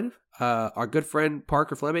this line, our good friend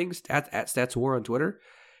Parker Fleming at Stats War on Twitter,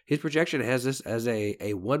 his projection has this as a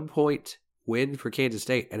 1-point win for Kansas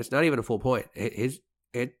State, and it's not even a full point. It's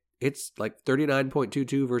like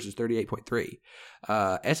 39.22 versus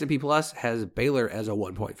 38.3. S&P Plus has Baylor as a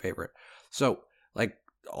 1-point favorite. So, like,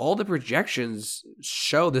 all the projections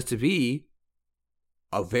show this to be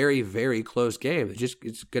a very, very close game.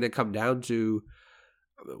 It's going to come down to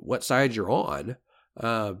what side you're on.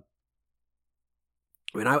 I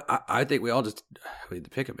think we all just. I mean, the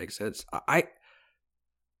pick-up makes sense. I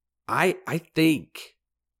think.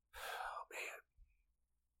 Oh man,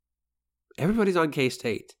 everybody's on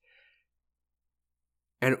K-State,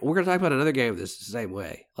 and we're going to talk about another game that's the same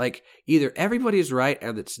way. Like, either everybody's right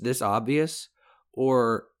and it's this obvious,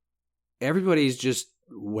 or everybody's just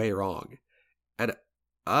way wrong. And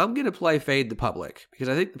I'm going to play fade the public because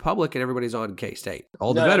I think the public and everybody's on K-State.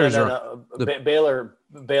 All the bettors are.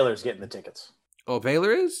 Baylor's getting the tickets. Oh,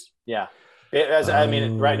 Baylor is? Yeah. I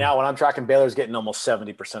mean, right now when I'm tracking, Baylor's getting almost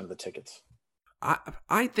 70% of the tickets.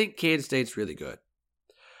 I think Kansas State's really good.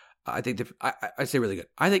 I say really good.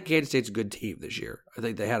 I think Kansas State's a good team this year. I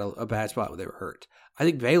think they had a bad spot when they were hurt. I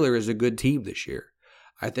think Baylor is a good team this year.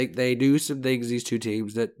 I think they do some things, these two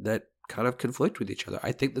teams, that kind of conflict with each other.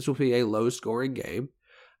 I think this will be a low-scoring game.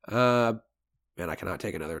 Man, I cannot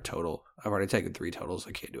take another total. I've already taken 3 totals.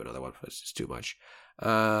 I can't do another one. It's just too much.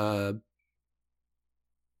 Because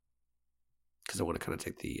I want to kind of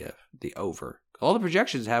take the over. All the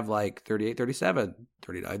projections have like 38-37,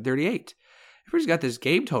 39-38. Everybody's got this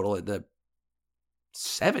game total in the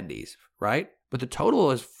 70s, right? But the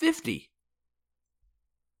total is 50.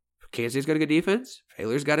 Kansas State's got a good defense.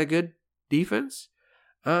 Baylor's got a good defense.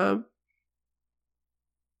 You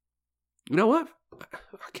know what?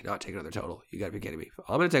 I cannot take another total. You got to be kidding me.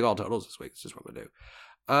 I'm going to take all totals this week. That's just what I'm going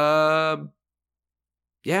to do.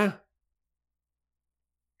 Yeah.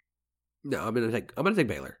 No, I'm going to take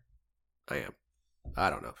Baylor. I am. I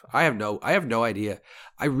don't know. I have no idea.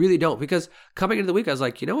 I really don't, because coming into the week, I was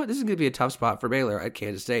like, you know what? This is going to be a tough spot for Baylor at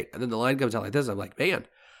Kansas State. And then the line comes out like this. I'm like, man,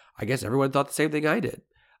 I guess everyone thought the same thing I did.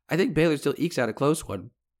 I think Baylor still ekes out a close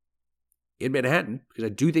one in Manhattan, because I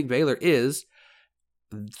do think Baylor is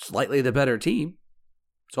slightly the better team.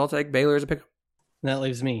 So I'll take Baylor as a pick. That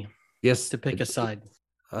leaves me. Yes. To pick a side.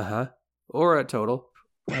 Or a total.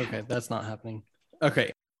 Okay, that's not happening.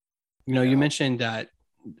 Okay. You mentioned that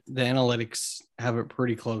the analytics have it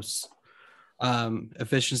pretty close.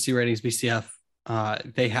 Efficiency ratings, BCF,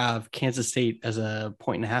 they have Kansas State as a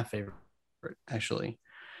 1.5 favorite, actually.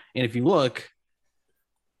 And if you look,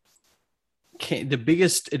 the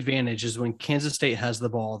biggest advantage is when Kansas State has the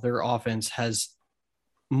ball, their offense has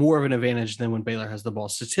more of an advantage than when Baylor has the ball.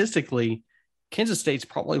 Statistically, Kansas State's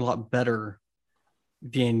probably a lot better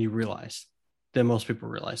than you realize, than most people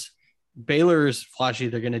realize. Baylor's flashy.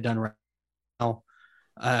 They're getting it done right now.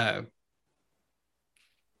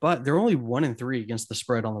 But they're only 1-3 against the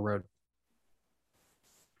spread on the road.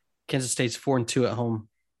 Kansas State's 4-2 at home.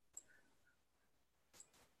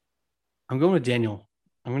 I'm going with Daniel.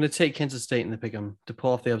 I'm going to take Kansas State in the pick 'em to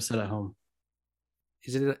pull off the upset at home.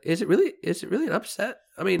 Is it really an upset?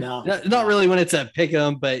 I mean, not really when it's at pick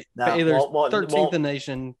 'em, but Baylor's 13th in the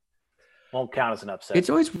nation. Won't count as an upset. It's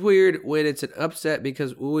always weird when it's an upset,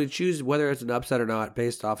 because we choose whether it's an upset or not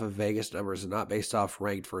based off of Vegas numbers and not based off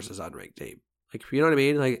ranked versus unranked team. Like, you know what I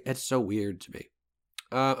mean? Like, it's so weird to me.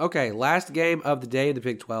 Okay, last game of the day in the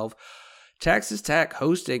Big 12. Texas Tech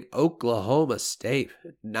hosting Oklahoma State.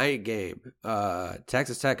 Night game.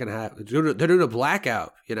 Texas Tech they're doing a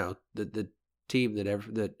blackout. The team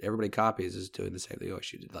that everybody copies is doing the same thing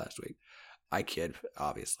OSU did last week. I kid,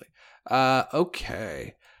 obviously.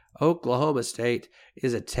 Okay. Oklahoma State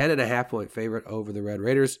is a 10.5 point favorite over the Red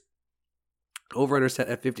Raiders. Over-under set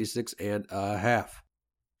at 56.5.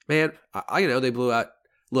 Man, they blew out.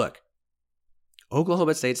 Look,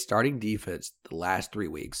 Oklahoma State's starting defense the last 3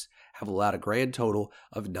 weeks have allowed a grand total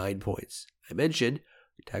of 9 points. I mentioned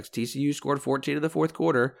TCU scored 14 in the fourth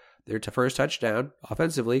quarter. Their first touchdown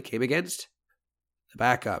offensively came against the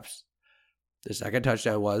backups. The second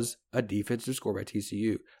touchdown was a defensive score by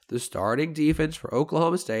TCU. The starting defense for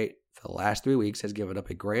Oklahoma State for the last 3 weeks has given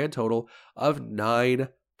up a grand total of 9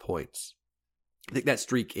 points. I think that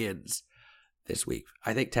streak ends this week.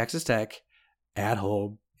 I think Texas Tech at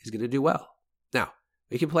home is going to do well. Now,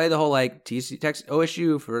 we can play the whole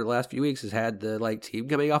OSU for the last few weeks has had the team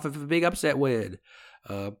coming off of a big upset win.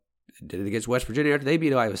 Did it against West Virginia after they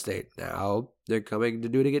beat Iowa State. Now they're coming to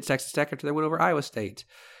do it against Texas Tech after they went over Iowa State.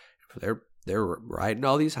 They're riding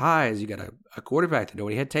all these highs. You got a quarterback that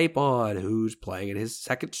nobody had tape on, who's playing in his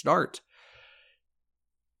second start.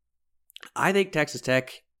 I think Texas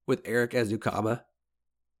Tech with Eric Ezukanma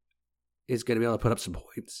is going to be able to put up some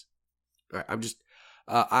points. All right,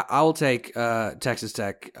 I'll take Texas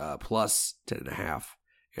Tech plus 10.5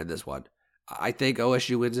 in this one. I think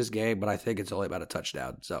OSU wins this game, but I think it's only about a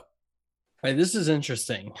touchdown. So, all right, this is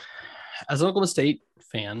interesting. As an Oklahoma State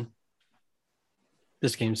fan,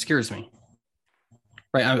 this game scares me.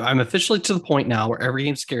 Right, I'm officially to the point now where every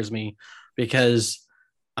game scares me because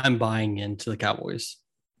I'm buying into the Cowboys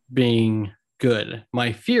being good.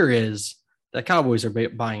 My fear is that Cowboys are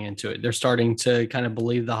buying into it. They're starting to kind of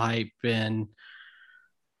believe the hype, and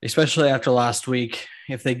especially after last week,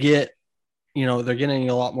 if they get, they're getting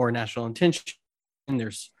a lot more national attention.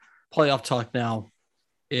 There's playoff talk now.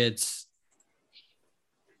 This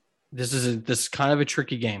is kind of a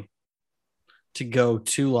tricky game to go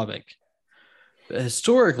to Lubbock. But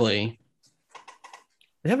historically,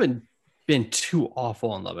 they haven't been too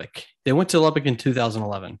awful in Lubbock. They went to Lubbock in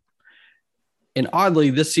 2011. And oddly,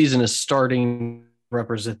 this season is starting to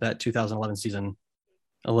represent that 2011 season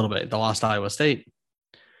a little bit. They lost Iowa State.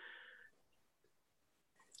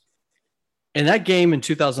 And that game in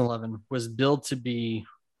 2011 was billed to be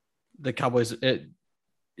the Cowboys. It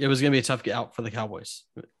was going to be a tough out for the Cowboys.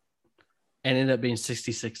 And ended up being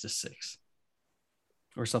 66-6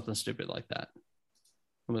 or something stupid like that.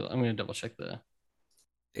 I'm going to double check the.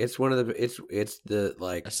 It's one of the. It's the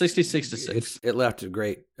 66-6. It left a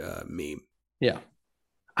great meme. Yeah,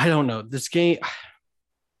 I don't know this game.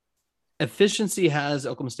 Efficiency has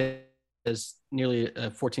Oklahoma State as nearly a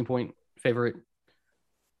 14-point favorite.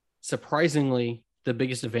 Surprisingly, the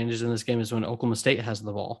biggest advantage in this game is when Oklahoma State has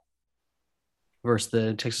the ball versus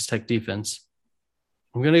the Texas Tech defense.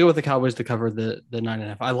 I'm going to go with the Cowboys to cover the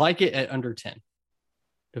 9.5. I like it at under 10.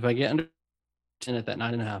 If I get under 10 at that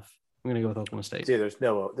 9.5, I'm going to go with Oklahoma State. See, is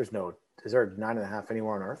there a 9.5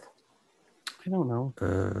 anywhere on earth? I don't know.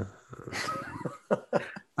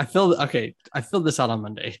 I filled this out on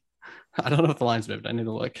Monday. I don't know if the line's moved. I need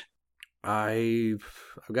to look. I've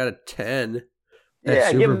got a 10.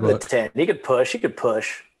 Yeah, give him the 10. He could push.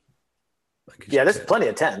 Yeah, there's plenty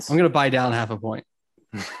of 10s. I'm going to buy down half a point.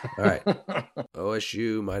 All right.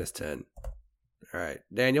 OSU minus 10. All right.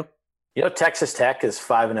 Daniel? Texas Tech is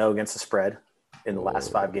 5-0 against the spread in the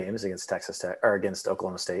last 5 games against Texas Tech or against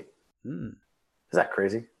Oklahoma State. Is that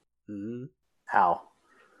crazy? Mm-hmm. How?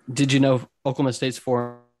 Did you know Oklahoma State's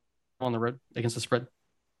 4 on the road against the spread?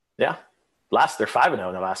 Yeah. They're 5-0 in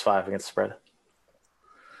the last 5 against the spread.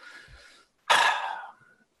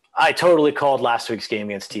 I totally called last week's game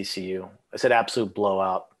against TCU. I said absolute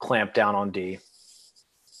blowout, clamp down on D.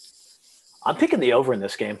 I'm picking the over in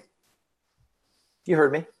this game. You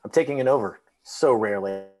heard me. I'm taking an over. So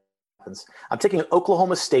rarely happens. I'm taking an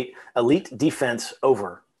Oklahoma State elite defense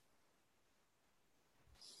over.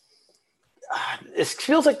 It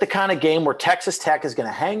feels like the kind of game where Texas Tech is going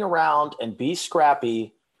to hang around and be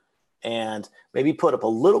scrappy and maybe put up a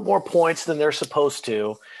little more points than they're supposed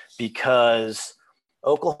to, because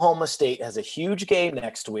Oklahoma State has a huge game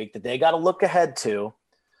next week that they got to look ahead to.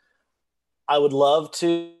 I would love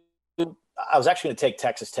to. I was actually going to take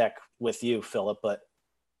Texas Tech with you, Philip, but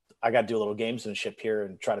I got to do a little gamesmanship here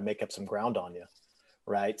and try to make up some ground on you,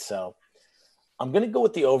 right? So I'm going to go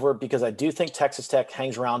with the over because I do think Texas Tech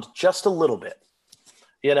hangs around just a little bit.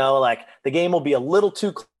 Like the game will be a little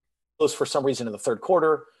too close for some reason in the third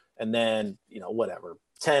quarter, and then, whatever,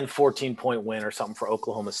 10, 14-point win or something for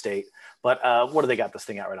Oklahoma State. But what do they got this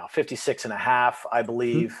thing at right now? 56.5, I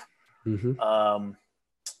believe. Mm-hmm.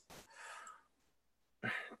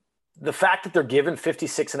 The fact that they're given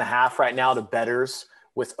 56.5 right now to bettors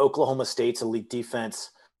with Oklahoma State's elite defense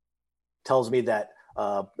tells me that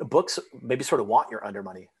books maybe sort of want your under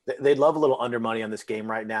money. They'd love a little under money on this game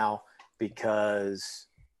right now because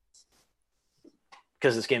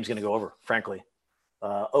this game's going to go over, frankly.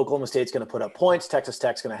 Oklahoma State's going to put up points. Texas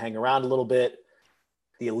Tech's going to hang around a little bit.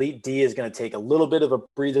 The elite D is going to take a little bit of a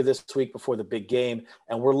breather this week before the big game.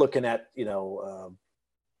 And we're looking at, it's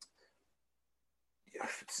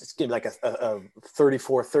going to be like a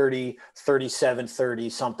 34-30,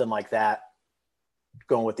 37-30, something like that.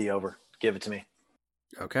 Going with the over. Give it to me.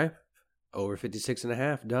 Okay. Over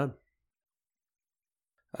 56.5. Done.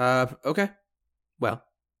 Okay. Well,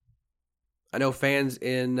 I know fans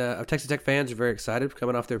Texas Tech fans are very excited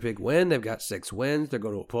coming off their big win. They've got 6 wins. They're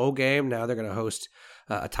going to a bowl game. Now they're going to host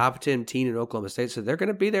a top 10 team in Oklahoma State. So they're going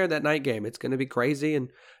to be there that night game. It's going to be crazy. And,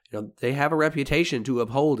 they have a reputation to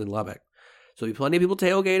uphold in Lubbock. So there'll be plenty of people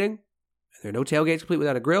tailgating. There are no tailgates complete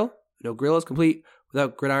without a grill. No grill is complete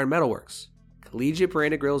without Gridiron Metalworks. Collegiate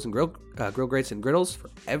branded grills and grill grates and griddles for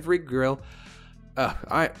every grill. I'm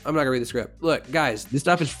not going to read the script. Look, guys, this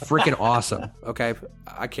stuff is freaking awesome. Okay?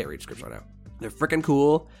 I can't read scripts right now. They're freaking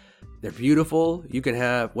cool. They're beautiful. You can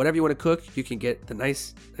have whatever you want to cook. You can get the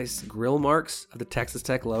nice grill marks of the Texas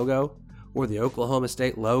Tech logo or the Oklahoma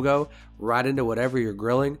State logo right into whatever you're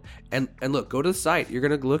grilling. And look, go to the site. You're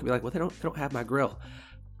going to look and be like, well, they don't have my grill.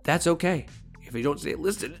 That's okay. If you don't see it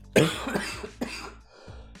listed, you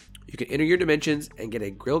can enter your dimensions and get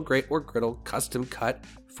a grill grate or griddle custom cut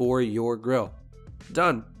for your grill.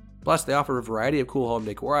 Done. Plus, they offer a variety of cool home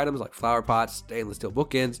decor items like flower pots, stainless steel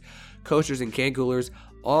bookends, coasters, and can coolers,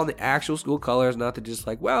 all in the actual school colors, not to just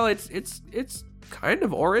like, well, it's kind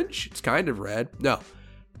of orange, it's kind of red. No,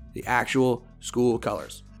 the actual school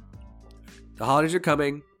colors. The holidays are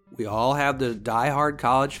coming. We all have the diehard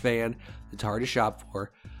college fan that's hard to shop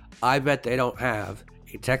for. I bet they don't have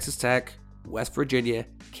a Texas Tech, West Virginia,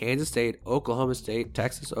 Kansas State, Oklahoma State,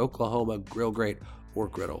 Texas, Oklahoma grill grate or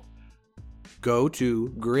griddle. Go to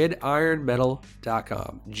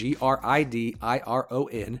gridironmetal.com,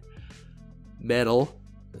 GRIDIRON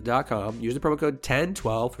metal.com. Use the promo code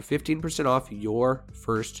 1012 for 15% off your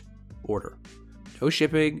first order. No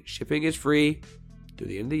shipping. Shipping is free through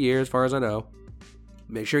the end of the year as far as I know.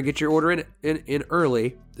 Make sure and get your order in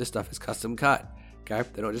early. This stuff is custom cut. Okay?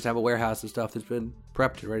 They don't just have a warehouse and stuff that's been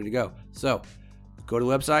prepped and ready to go. So, go to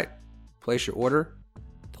the website, place your order.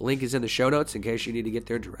 The link is in the show notes in case you need to get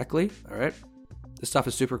there directly. All right? This stuff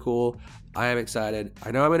is super cool. I am excited.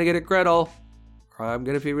 I know I'm going to get a griddle, or I'm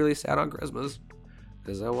going to be really sad on Christmas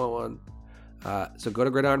because I want one. So go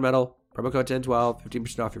to Gridiron Metal, promo code 1012,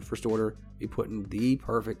 15% off your first order. Be putting the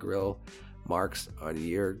perfect grill marks on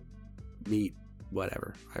your meat,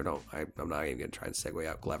 whatever. I'm not even going to try and segue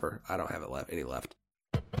out clever. I don't have any left.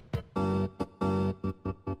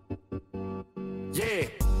 Yeah.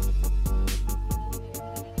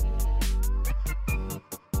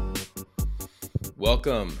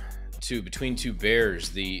 Welcome to Between Two Bears,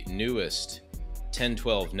 the newest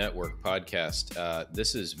 1012 Network podcast.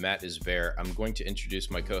 This is Matt is Bear. I'm going to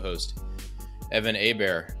introduce my co-host Evan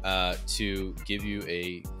Hebert, to give you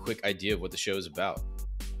a quick idea of what the show is about.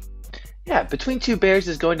 Yeah, Between Two Bears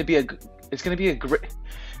is going to be great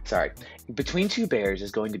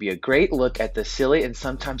look at the silly and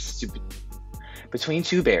sometimes stupid. Between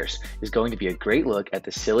Two Bears is going to be a great look at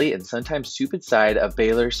the silly and sometimes stupid side of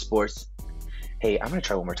Baylor sports. Hey, I'm gonna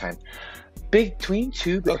try one more time. Between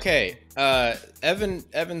Two Bears. Okay,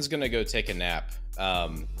 Evan's gonna go take a nap.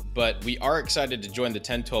 But we are excited to join the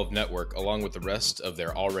 10-12 network along with the rest of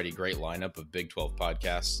their already great lineup of Big 12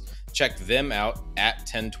 podcasts. Check them out at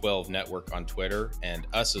 1012 Network on Twitter, and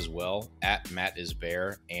us as well at Matt is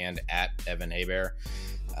Bear and at Evan Hebert.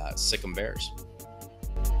 Sick 'em Bears.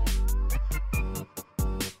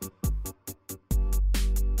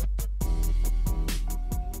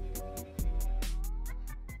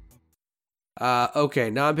 Okay,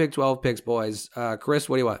 non-Big 12 picks, boys. Chris,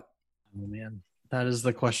 what do you want? Oh, man. That is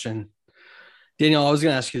the question. Daniel, I was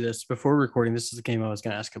going to ask you this before recording. This is the game I was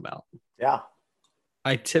going to ask about. Yeah.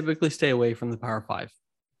 I typically stay away from the Power 5,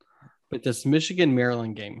 but this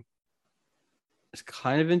Michigan-Maryland game is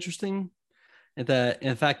kind of interesting in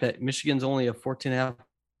the fact that Michigan's only a 14.5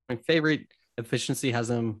 point favorite. Efficiency has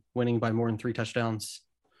them winning by more than 3 touchdowns.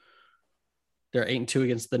 They're 8-2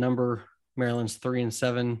 against the number. Maryland's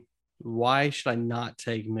 3-7. Why should I not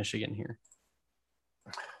take Michigan here?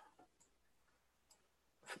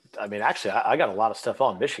 I mean, actually, I got a lot of stuff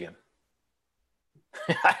on Michigan.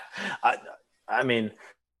 I mean,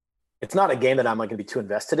 it's not a game that I'm like going to be too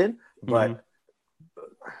invested in, but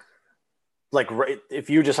like if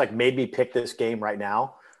you just like made me pick this game right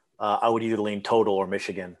now, I would either lean total or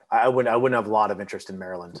Michigan. I wouldn't have a lot of interest in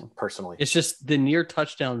Maryland personally. It's just the near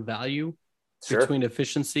touchdown value between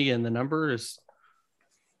efficiency and the numbers.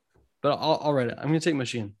 But I'll read it. I'm going to take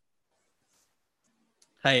Michigan.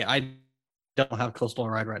 Hey, I don't have Coastal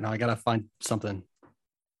Ride right now. I got to find something.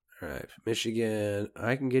 All right. Michigan,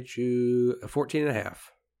 I can get you a 14.5. How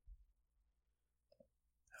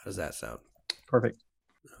does that sound? Perfect.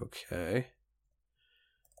 Okay.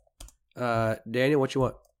 Daniel, what you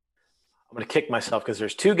want? I'm going to kick myself because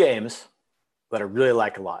there's 2 games that I really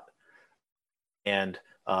like a lot. And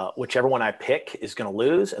whichever one I pick is going to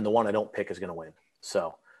lose, and the one I don't pick is going to win.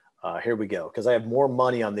 So here we go. Because I have more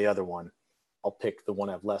money on the other one, I'll pick the one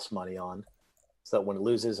I have less money on, so that when it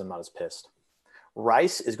loses, I'm not as pissed.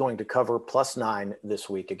 Rice is going to cover +9 this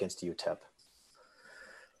week against UTEP.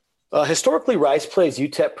 Historically, Rice plays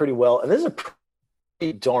UTEP pretty well, and this is a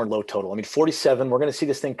pretty darn low total. I mean, 47, we're going to see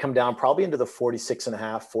this thing come down probably into the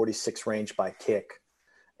 46.5, 46 range by kick.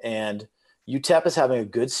 And UTEP is having a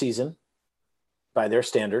good season by their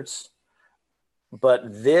standards. But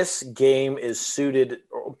this game is suited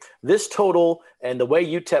 – this total and the way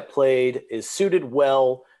UTEP played is suited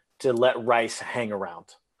well to let Rice hang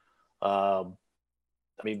around. I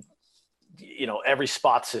mean, you know, every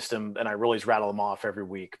spot system, and I always rattle them off every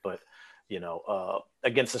week, but, you know,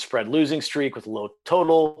 against the spread losing streak with a low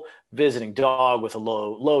total, visiting dog with a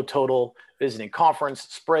low total, visiting conference,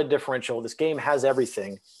 spread differential. This game has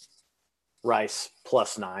everything. Rice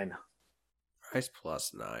 +9. Rice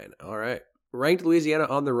 +9. All right. Ranked Louisiana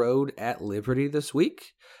on the road at Liberty this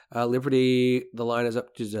week. Liberty, the line is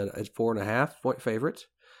up to a 4.5 point favorite.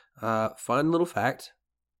 Fun little fact.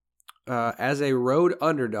 As a road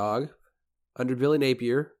underdog under Billy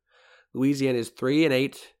Napier, Louisiana is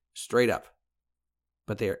 3-8 straight up,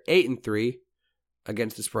 but they are 8-3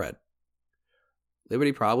 against the spread.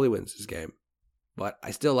 Liberty probably wins this game, but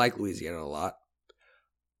I still like Louisiana a lot.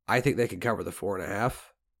 I think they can cover the 4.5.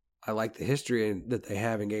 I like the history that they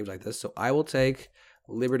have in games like this, so I will take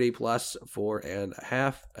Liberty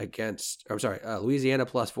 +4.5 against. I'm sorry, Louisiana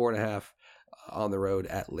 +4.5 on the road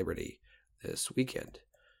at Liberty this weekend.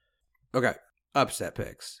 Okay, upset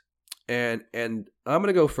picks. And I'm going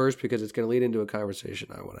to go first because it's going to lead into a conversation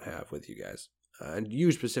I want to have with you guys. And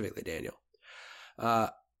you specifically, Daniel.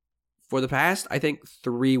 For the past, I think,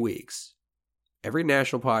 3 weeks, every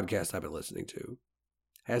national podcast I've been listening to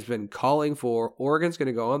has been calling for Oregon's going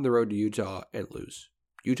to go on the road to Utah and lose.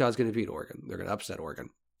 Utah's going to beat Oregon. They're going to upset Oregon.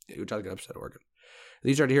 Utah's going to upset Oregon. And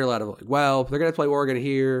you start to hear a lot of, like, well, they're going to play Oregon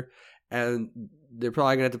here, and they're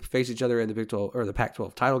probably going to have to face each other in the Big 12 or the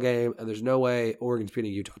Pac-12 title game, and there's no way Oregon's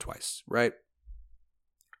beating Utah twice, right?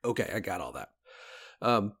 Okay, I got all that.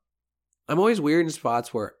 I'm always weird in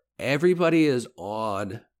spots where everybody is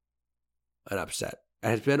on an upset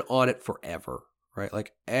and has been on it forever, right?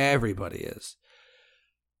 Like everybody is.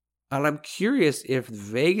 And I'm curious if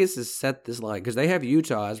Vegas has set this line, because they have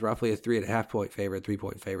Utah as roughly a 3.5 point favorite, 3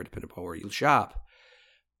 point favorite, depending upon where you shop.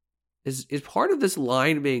 Is part of this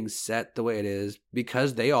line being set the way it is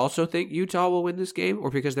because they also think Utah will win this game, or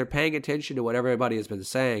because they're paying attention to what everybody has been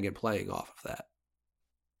saying and playing off of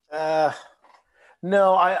that?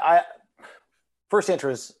 No, I first answer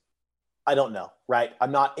is I don't know, right?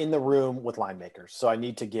 I'm not in the room with line makers, so I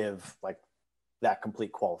need to give like that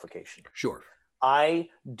complete qualification. Sure. I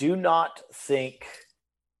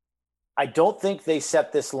don't think they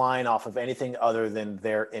set this line off of anything other than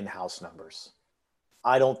their in-house numbers.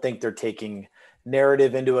 I don't think they're taking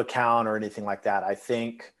narrative into account or anything like that. I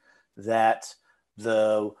think that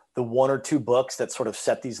the one or two books that sort of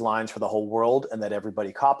set these lines for the whole world and that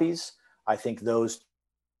everybody copies, I think those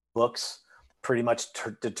books pretty much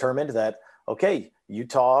determined that, okay,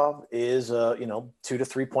 Utah is a 2 to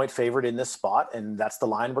 3 point favorite in this spot, and that's the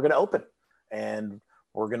line we're going to open, and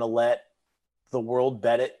we're going to let the world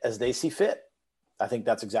bet it as they see fit. I think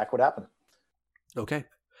that's exactly what happened. Okay.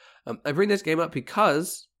 I bring this game up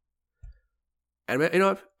because, and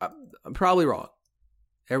I'm probably wrong.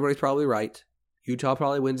 Everybody's probably right. Utah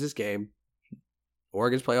probably wins this game.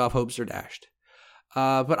 Oregon's playoff hopes are dashed.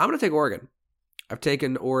 But I'm going to take Oregon. I've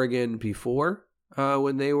taken Oregon before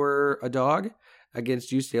when they were a dog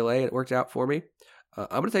against UCLA, and it worked out for me. I'm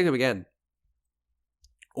going to take them again.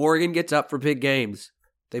 Oregon gets up for big games.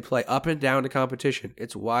 They play up and down to competition.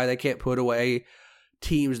 It's why they can't put away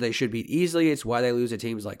teams they should beat easily. It's why they lose to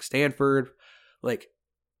teams like Stanford. Like,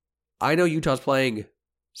 I know Utah's playing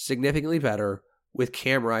significantly better with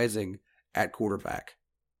Cam Rising at quarterback,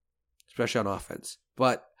 especially on offense.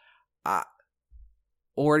 But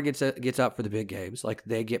Oregon gets up for the big games. Like,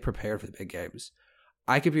 they get prepared for the big games.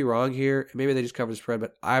 I could be wrong here. Maybe they just cover the spread,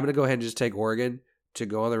 but I'm going to go ahead and just take Oregon to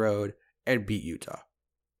go on the road and beat Utah.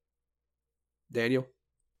 Daniel?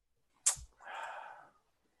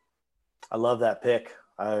 I love that pick.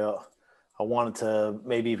 I wanted to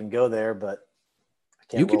maybe even go there, but I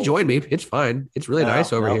can't. You can join me. It's fine. It's really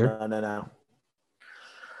nice over here. No.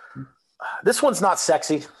 This one's not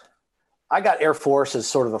sexy. I got Air Force as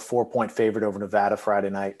sort of a 4-point favorite over Nevada Friday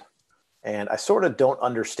night, and I sort of don't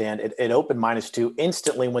understand. It opened -2,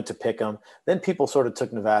 instantly went to pick them. Then people sort of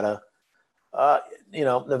took Nevada.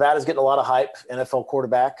 Nevada's getting a lot of hype, NFL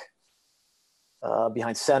quarterback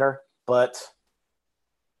behind center, but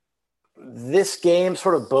this game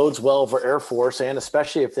sort of bodes well for Air Force, and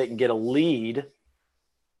especially if they can get a lead.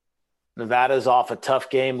 Nevada's off a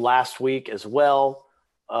tough game last week as well.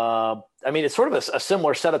 It's sort of a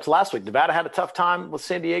similar setup to last week. Nevada had a tough time with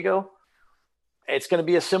San Diego. It's going to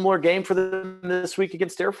be a similar game for them this week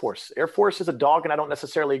against Air Force. Air Force is a dog, and I don't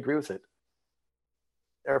necessarily agree with it.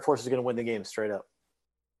 Air Force is going to win the game straight up.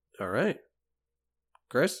 All right.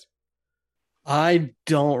 Chris? I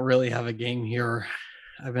don't really have a game here.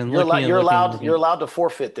 I've been You're allowed to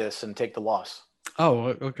forfeit this and take the loss. Oh,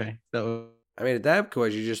 okay. At that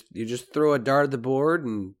point, you just throw a dart at the board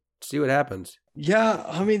and see what happens.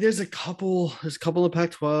 Yeah, there's a couple in the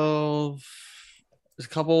Pac-12. There's a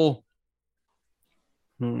couple.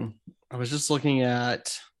 I was just looking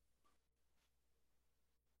at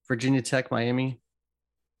Virginia Tech, Miami,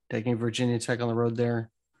 taking Virginia Tech on the road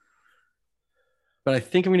there. But I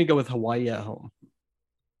think I'm going to go with Hawaii at home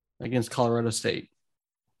against Colorado State.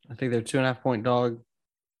 I think they're 2.5 point dog.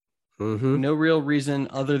 Mm-hmm. No real reason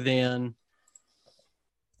other than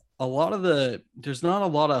there's not a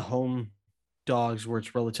lot of home dogs where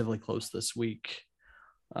it's relatively close this week.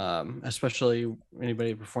 Especially anybody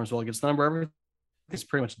who performs well against the number. Everything's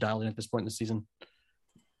pretty much dialed in at this point in the season.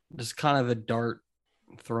 Just kind of a dart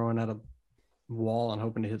throwing at a wall and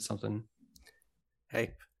hoping to hit something.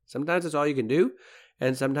 Hey, sometimes it's all you can do,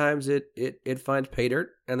 and sometimes it finds pay dirt,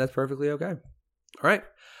 and that's perfectly okay. All right.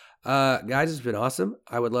 Guys, it's been awesome.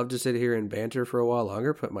 I would love to sit here and banter for a while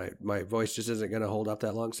longer, but my voice just isn't going to hold up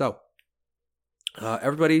that long. So,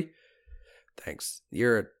 everybody, thanks.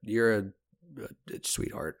 You're a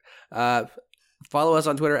sweetheart. Follow us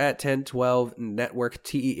on Twitter at 1012 Network,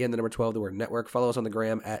 TEN, the number 12, the word network. Follow us on the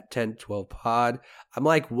gram at 1012pod. I'm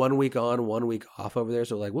like 1 week on, 1 week off over there.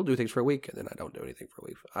 So we'll do things for a week, and then I don't do anything for a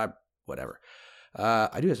week. Whatever.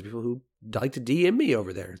 I do have some people who like to DM me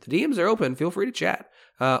over there. The DMs are open. Feel free to chat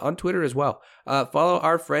on Twitter as well. Follow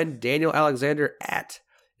our friend Daniel Alexander at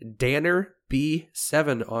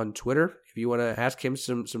DannerB7 on Twitter. If you want to ask him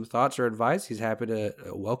some thoughts or advice, he's happy to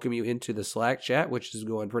welcome you into the Slack chat, which is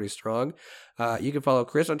going pretty strong. You can follow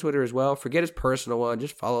Chris on Twitter as well. Forget his personal one.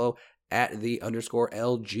 Just follow at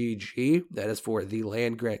 _LGG. That is for the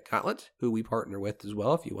Land Grant Gauntlet, who we partner with as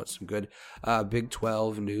well. If you want some good Big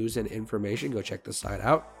 12 news and information, go check the site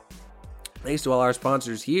out. Thanks to all our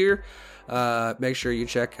sponsors here. Make sure you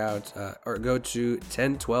check out or go to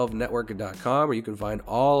 1012network.com, where you can find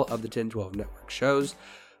all of the 1012 Network shows.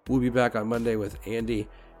 We'll be back on Monday with Andy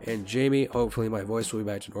and Jamie. Hopefully my voice will be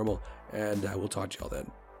back to normal, and we'll talk to y'all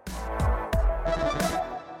then.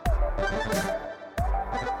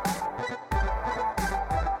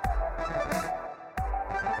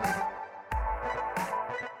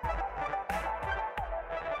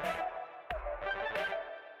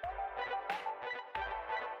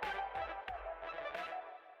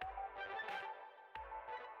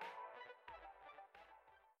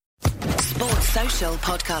 Sports Social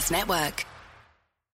Podcast Network.